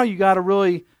now you got to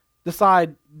really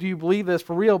decide, do you believe this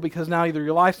for real? Because now either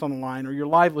your life's on the line, or your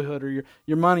livelihood, or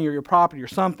your money, or your property, or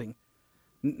something.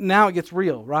 Now it gets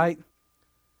real, right?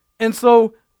 And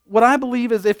so what I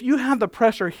believe is if you have the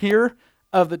pressure here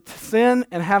of the sin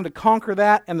and having to conquer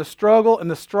that and the struggle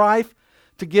and the strife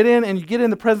to get in, and you get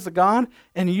in the presence of God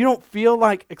and you don't feel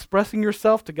like expressing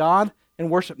yourself to God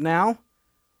in worship now,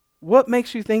 what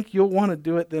makes you think you'll want to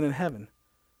do it then in heaven?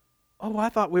 Oh, I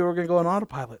thought we were going to go on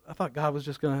autopilot. I thought God was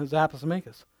just going to zap us and make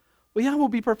us. Well, yeah, we'll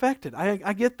be perfected.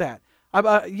 I get that.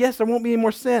 Yes, there won't be any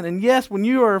more sin. And yes, when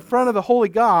you are in front of the holy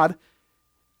God,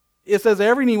 it says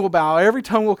every knee will bow, every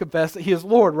tongue will confess that He is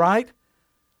Lord, right?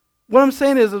 What I'm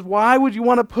saying is why would you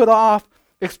want to put off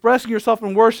expressing yourself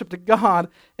in worship to God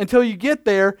until you get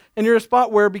there and you're in a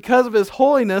spot where because of His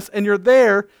holiness and you're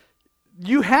there,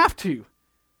 you have to.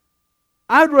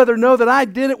 I'd rather know that I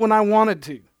did it when I wanted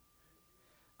to.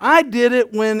 I did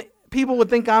it when people would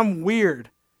think I'm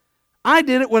weird. I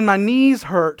did it when my knees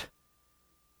hurt.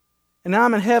 And now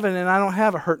I'm in heaven and I don't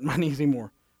have a hurt in my knees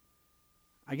anymore.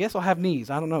 I guess I'll have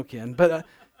knees. I don't know, Ken. But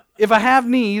if I have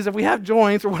knees, if we have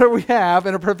joints or whatever we have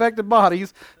in our perfected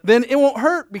bodies, then it won't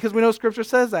hurt because we know Scripture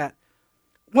says that.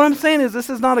 What I'm saying is this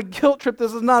is not a guilt trip.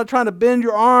 This is not trying to bend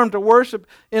your arm to worship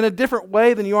in a different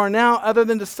way than you are now, other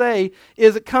than to say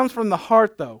is it comes from the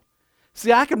heart, though.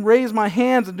 See, I can raise my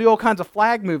hands and do all kinds of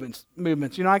flag movements.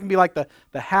 You know, I can be like the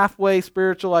halfway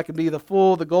spiritual. I can be the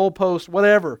full, the goalpost,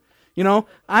 whatever. You know,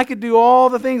 I could do all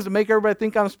the things to make everybody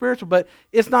think I'm spiritual, but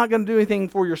it's not going to do anything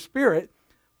for your spirit.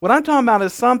 What I'm talking about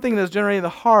is something that's generating the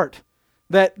heart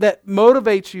that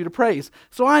motivates you to praise.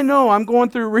 So I know I'm going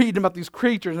through reading about these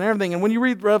creatures and everything, and when you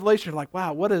read Revelation, you're like,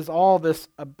 wow, what is all this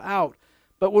about?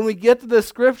 But when we get to this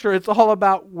scripture, it's all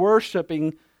about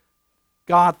worshiping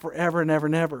God forever and ever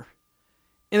and ever.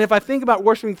 And if I think about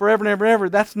worshiping forever and ever and ever,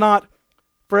 that's not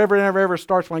forever and ever and ever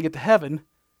starts when I get to heaven.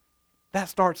 That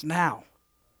starts now.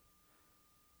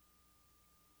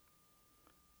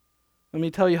 Let me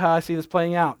tell you how I see this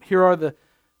playing out. Here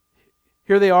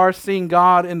they are seeing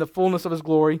God in the fullness of His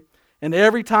glory. And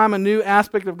every time a new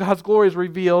aspect of God's glory is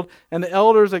revealed, and the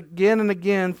elders again and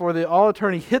again for all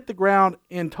eternity hit the ground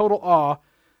in total awe,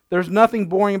 there's nothing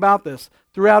boring about this.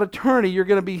 Throughout eternity, you're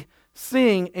going to be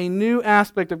seeing a new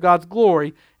aspect of God's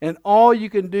glory, and all you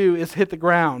can do is hit the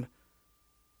ground.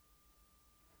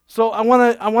 So I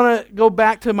want to go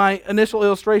back to my initial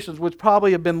illustrations, which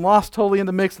probably have been lost totally in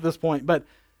the mix at this point, but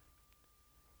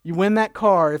you win that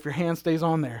car if your hand stays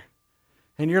on there.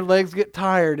 And your legs get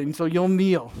tired, and so you'll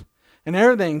kneel and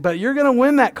everything. But you're going to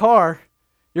win that car.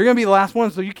 You're going to be the last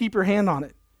one, so you keep your hand on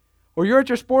it. Or you're at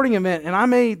your sporting event, and I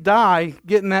may die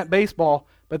getting that baseball,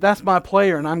 but that's my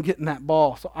player, and I'm getting that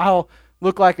ball. So I'll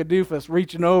look like a doofus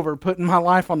reaching over, putting my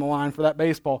life on the line for that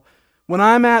baseball. When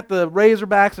I'm at the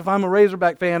Razorbacks, if I'm a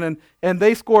Razorback fan, and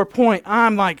they score a point,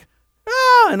 I'm like,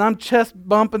 ah, and I'm chest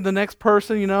bumping the next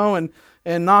person, you know,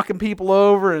 and knocking people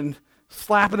over and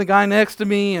slapping the guy next to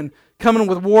me and coming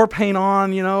with war paint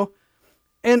on, you know.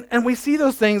 And we see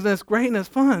those things, and it's great and it's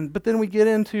fun. But then we get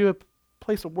into a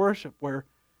place of worship where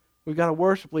we've got a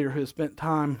worship leader who has spent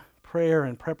time, prayer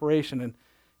and preparation, and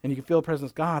you can feel the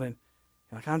presence of God. And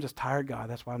you're like, I'm just tired, God.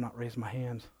 That's why I'm not raising my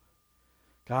hands.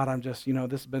 God, I'm just, you know,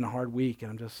 this has been a hard week,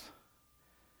 and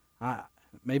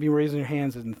maybe raising your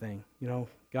hands isn't the thing. You know,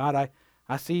 God,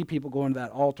 I see people going to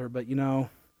that altar, but, you know,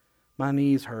 my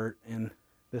knees hurt and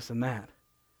this and that.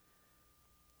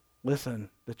 Listen,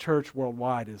 the church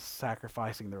worldwide is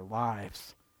sacrificing their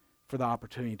lives for the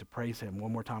opportunity to praise Him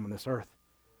one more time on this earth.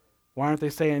 Why aren't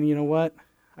they saying, you know what,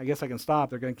 I guess I can stop.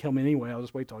 They're going to kill me anyway. I'll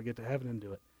just wait till I get to heaven and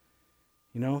do it.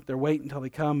 You know, they're waiting until they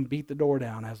come beat the door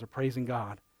down as they're praising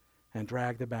God and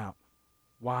drag them out.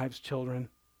 Wives, children,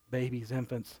 babies,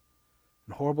 infants,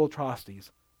 and horrible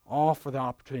atrocities, all for the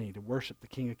opportunity to worship the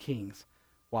King of Kings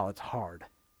while it's hard.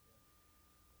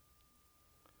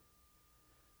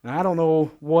 And I don't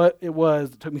know what it was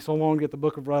that took me so long to get the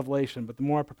book of Revelation, but the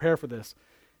more I prepare for this,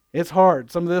 it's hard.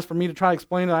 Some of this, for me to try to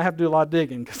explain it, I have to do a lot of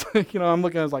digging, because you know, I'm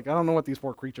looking at it like, I don't know what these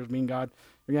four creatures mean, God.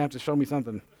 You're going to have to show me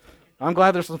something. I'm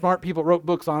glad there's some smart people that wrote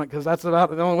books on it, because that's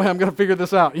about the only way I'm going to figure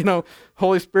this out. You know,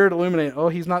 Holy Spirit illuminate. Oh,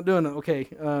 He's not doing it.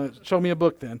 Okay, show me a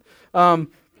book then. But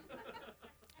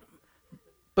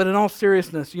in all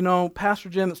seriousness, you know, Pastor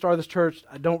Jim that started this church,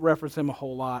 I don't reference him a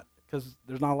whole lot, because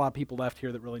there's not a lot of people left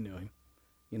here that really knew him.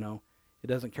 You know, it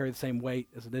doesn't carry the same weight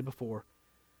as it did before.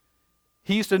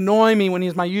 He used to annoy me when he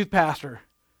was my youth pastor.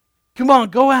 Come on,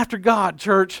 go after God,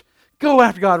 church. Go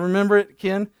after God. Remember it,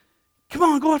 Ken? Come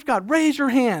on, go after God. Raise your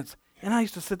hands. And I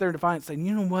used to sit there in defiance saying,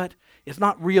 you know what? It's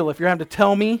not real. If you're having to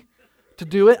tell me to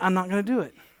do it, I'm not going to do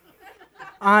it.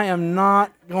 I am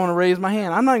not going to raise my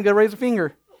hand. I'm not even going to raise a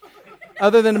finger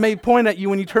other than to maybe point at you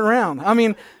when you turn around. I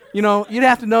mean, you'd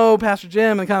have to know Pastor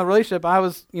Jim and the kind of relationship. I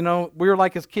was, we were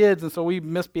like his kids, and so we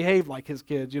misbehaved like his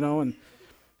kids, and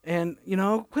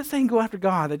quit saying go after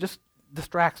God. That just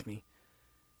distracts me.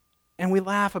 And we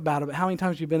laugh about it, but how many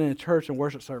times you've been in a church and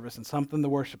worship service and something the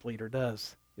worship leader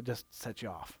does, it just sets you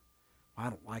off. I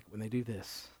don't like it when they do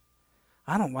this.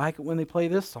 I don't like it when they play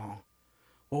this song.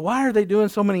 Well, why are they doing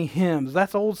so many hymns?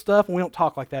 That's old stuff, and we don't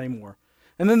talk like that anymore.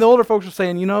 And then the older folks are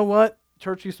saying, you know what?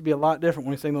 Church used to be a lot different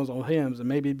when we sang those old hymns, and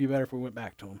maybe it'd be better if we went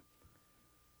back to them.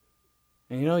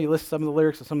 And you listen to some of the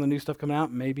lyrics of some of the new stuff coming out,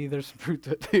 and maybe there's some truth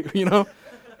to it too,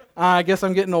 I guess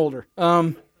I'm getting older.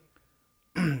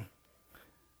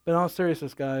 But in all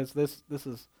seriousness, guys, this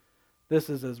is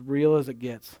as real as it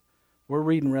gets. We're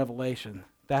reading Revelation.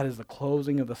 That is the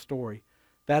closing of the story.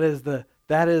 That is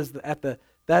at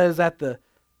the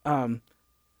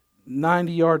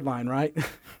 90-yard line, right?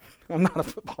 I'm not a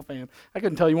football fan. I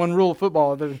couldn't tell you one rule of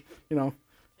football.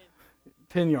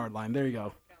 10-yard line. There you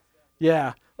go.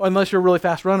 Yeah. Well, unless you're a really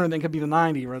fast runner, then it could be the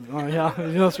 90. Yeah,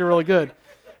 unless you're really good.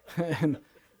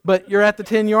 But you're at the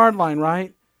 10-yard line,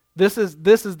 right? This is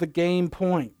the game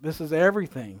point. This is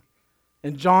everything.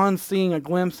 And John's seeing a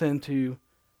glimpse into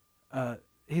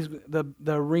he's the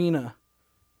arena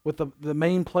with the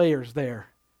main players there.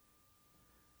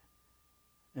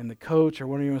 And the coach, or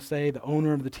whatever you want to say, the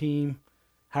owner of the team,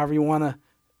 however you want to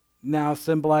now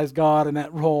symbolize God in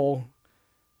that role.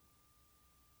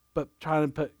 But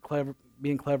trying to put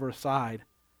being clever aside,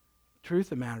 the truth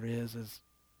of the matter is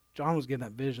John was getting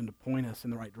that vision to point us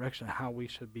in the right direction of how we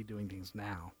should be doing things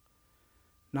now.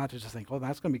 Not to just think, oh,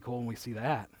 that's going to be cool when we see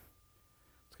that.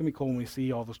 It's going to be cool when we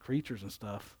see all those creatures and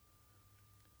stuff.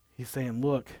 He's saying,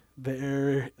 look,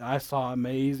 there I saw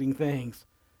amazing things.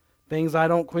 Things I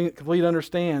don't completely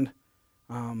understand.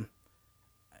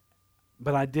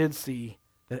 But I did see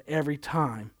that every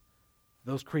time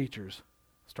those creatures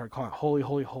started calling, holy,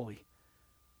 holy, holy,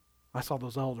 I saw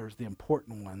those elders, the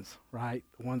important ones, right?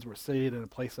 The ones who were seated in a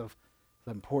place of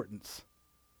importance.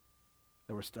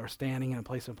 They were standing in a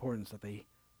place of importance, that they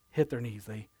hit their knees,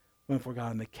 they went before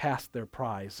God, and they cast their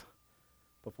prize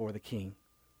before the King.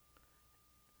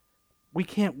 We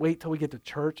can't wait till we get to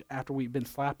church after we've been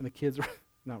slapping the kids,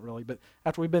 not really, but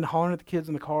after we've been hollering at the kids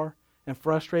in the car and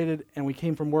frustrated, and we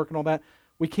came from work and all that.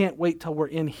 We can't wait till we're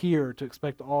in here to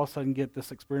expect to all of a sudden get the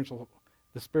spiritual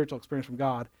experience from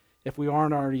God if we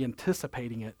aren't already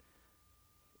anticipating it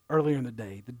earlier in the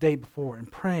day before, and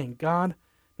praying, God,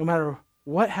 no matter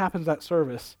what happens at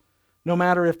service, no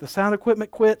matter if the sound equipment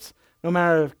quits, no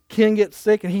matter if Ken gets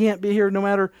sick and he can't be here, no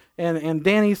matter, and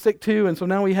Danny's sick too, and so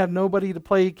now we have nobody to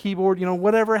play keyboard,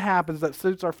 whatever happens that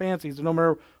suits our fancies, no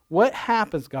matter what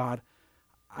happens, God,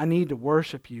 I need to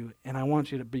worship you, and I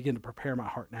want you to begin to prepare my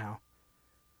heart now.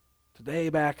 Today,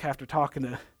 back after talking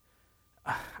to,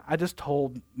 I just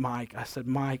told Mike, I said,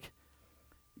 Mike,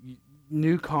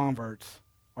 new converts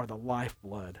are the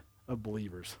lifeblood of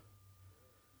believers.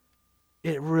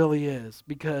 It really is,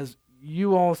 because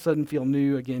you all of a sudden feel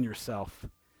new again yourself.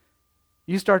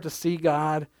 You start to see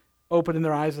God opening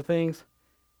their eyes to things.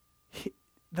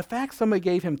 The fact somebody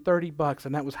gave him $30,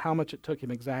 and that was how much it took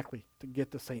him exactly to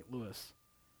get to St. Louis.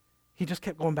 He just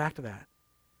kept going back to that.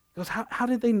 He goes, how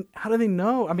did they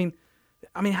know? I mean,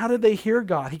 how did they hear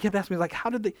God? He kept asking me, like, how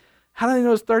did they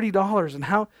know it's $30? And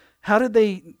how did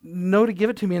they know to give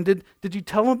it to me? And did you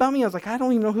tell them about me? I was like, I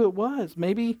don't even know who it was.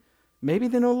 Maybe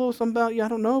they know a little something about you. I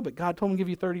don't know. But God told them to give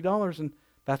you $30, and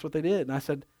that's what they did. And I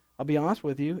said, I'll be honest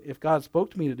with you. If God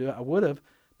spoke to me to do it, I would have.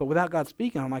 But without God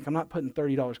speaking, I'm not putting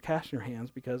 $30 cash in your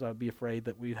hands, because I'd be afraid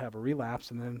that we'd have a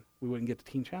relapse and then we wouldn't get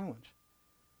the Teen Challenge.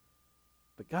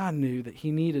 But God knew that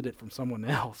he needed it from someone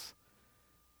else,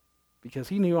 because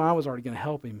he knew I was already going to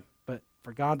help him. But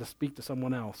for God to speak to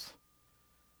someone else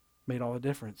made all the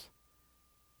difference.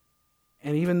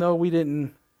 And even though we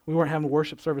weren't having a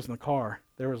worship service in the car,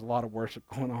 there was a lot of worship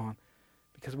going on,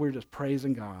 because we were just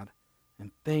praising God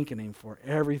and thanking him for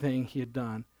everything he had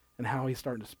done and how he's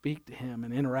starting to speak to him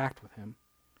and interact with him.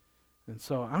 And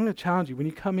so I'm going to challenge you, when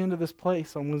you come into this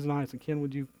place on Wednesday nights, and Ken,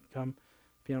 would you come?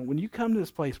 When you come to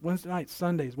this place, Wednesday nights,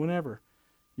 Sundays, whenever,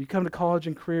 you come to college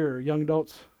and career, or young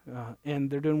adults, and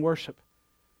they're doing worship,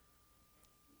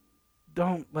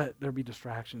 don't let there be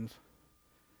distractions.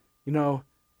 Annie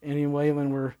and Waylon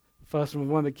were fussing with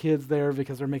one of the kids there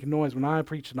because they're making noise. When I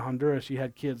preached in Honduras, you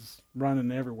had kids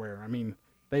running everywhere. I mean,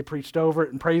 they preached over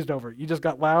it and praised over it. You just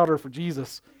got louder for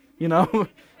Jesus, for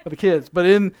the kids. But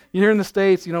here in the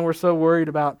States, we're so worried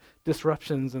about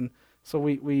disruptions, and so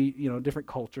we different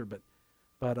culture. But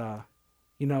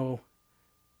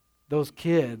those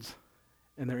kids,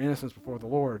 and their innocence before the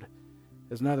Lord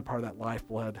is another part of that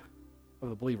lifeblood of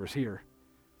the believers here.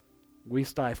 We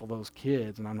stifle those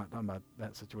kids, and I'm not talking about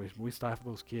that situation, we stifle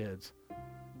those kids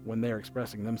when they're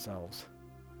expressing themselves.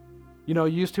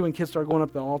 Used to when kids started going up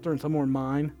to the altar, and some were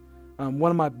mine,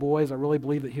 one of my boys, I really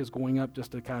believe that he was going up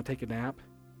just to kind of take a nap,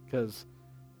 because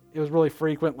it was really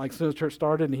frequent, like as soon as church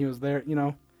started and he was there,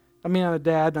 I'm a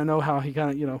dad, and I know how he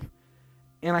kind of,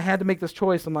 and I had to make this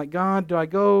choice. I'm like, God, do I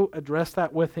go address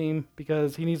that with him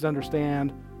because he needs to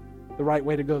understand the right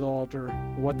way to go to the altar,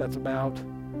 what that's about?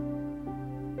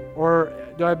 Or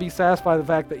do I be satisfied with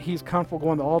the fact that he's comfortable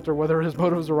going to the altar, whether his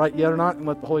motives are right yet or not, and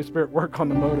let the Holy Spirit work on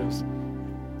the motives?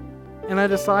 And I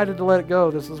decided to let it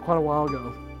go. This was quite a while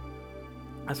ago.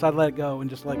 I decided to let it go and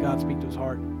just let God speak to his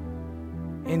heart.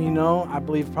 And I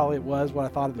believe probably it was what I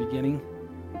thought at the beginning,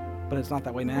 but it's not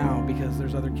that way now because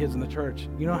there's other kids in the church.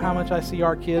 You know how much I see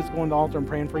our kids going to the altar and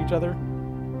praying for each other?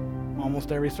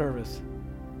 Almost every service.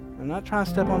 I'm not trying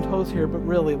to step on toes here, but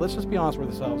really, let's just be honest with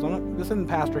ourselves. This isn't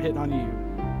pastor hitting on you.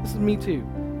 This is me too.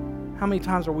 How many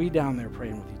times are we down there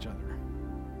praying with each other?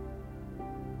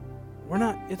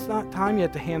 It's not time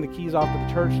yet to hand the keys off to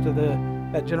the church to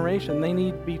that generation. They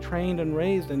need to be trained and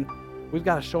raised, and we've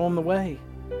got to show them the way.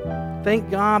 Thank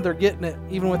God they're getting it,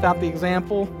 even without the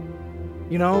example,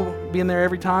 being there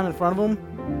every time in front of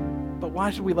them. But why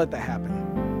should we let that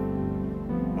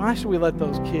happen? Why should we let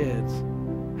those kids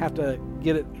have to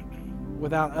get it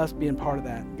without us being part of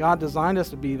that? God designed us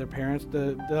to be their parents,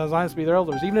 designed us to be their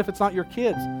elders, even if it's not your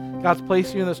kids. God's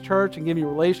placed you in this church and given you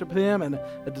a relationship with him and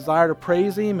a desire to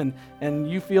praise him, and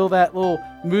you feel that little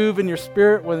move in your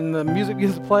spirit when the music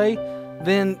begins to play,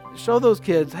 then show those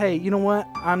kids, hey, you know what?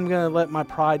 I'm going to let my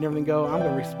pride and everything go. I'm going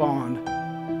to respond.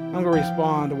 I'm going to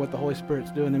respond to what the Holy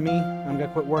Spirit's doing to me. I'm going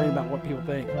to quit worrying about what people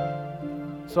think.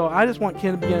 So I just want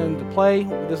Ken to begin to play.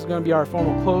 This is going to be our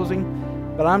formal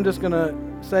closing, but I'm just going to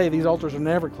say these altars are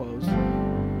never closed.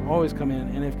 Always come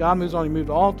in. And if God moves on you, move to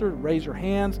the altar, raise your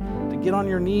hands, to get on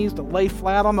your knees, to lay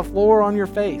flat on the floor on your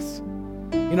face.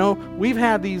 We've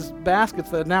had these baskets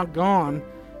that are now gone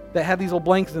that had these little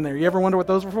blankets in there. You ever wonder what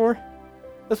those were for?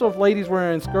 That's what if ladies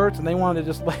wearing skirts and they wanted to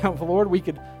just lay out for the Lord, we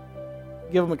could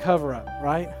give them a cover up,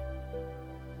 right?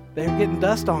 They're getting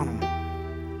dust on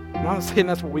them. I'm not saying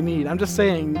that's what we need. I'm just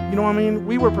saying,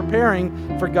 we were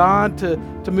preparing for God to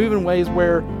move in ways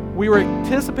where we were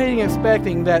anticipating,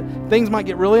 expecting that things might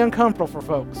get really uncomfortable for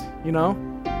folks,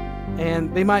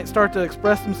 and they might start to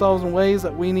express themselves in ways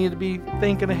that we need to be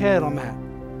thinking ahead on that.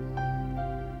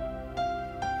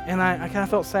 And I kind of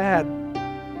felt sad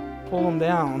pulling them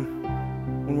down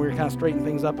when we were kind of straightening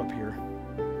things up here.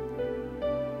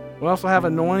 We also have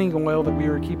anointing oil that we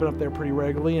were keeping up there pretty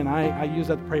regularly, and I use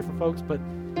that to pray for folks, but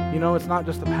it's not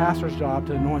just the pastor's job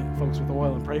to anoint folks with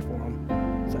oil and pray for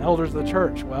them. It's the elders of the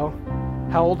church. Well,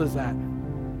 how old is that?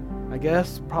 I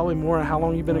guess probably more how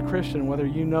long you've been a Christian, whether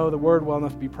you know the word well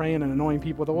enough to be praying and anointing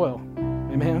people with oil.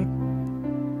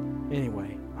 Amen?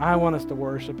 Anyway, I want us to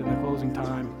worship in the closing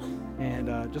time,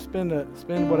 and just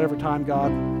spend whatever time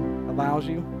God allows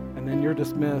you, and then you're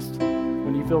dismissed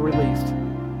when you feel released.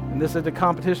 And this is a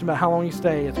competition about how long you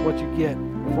stay. It's what you get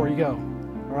before you go.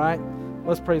 All right?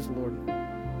 Let's praise the Lord.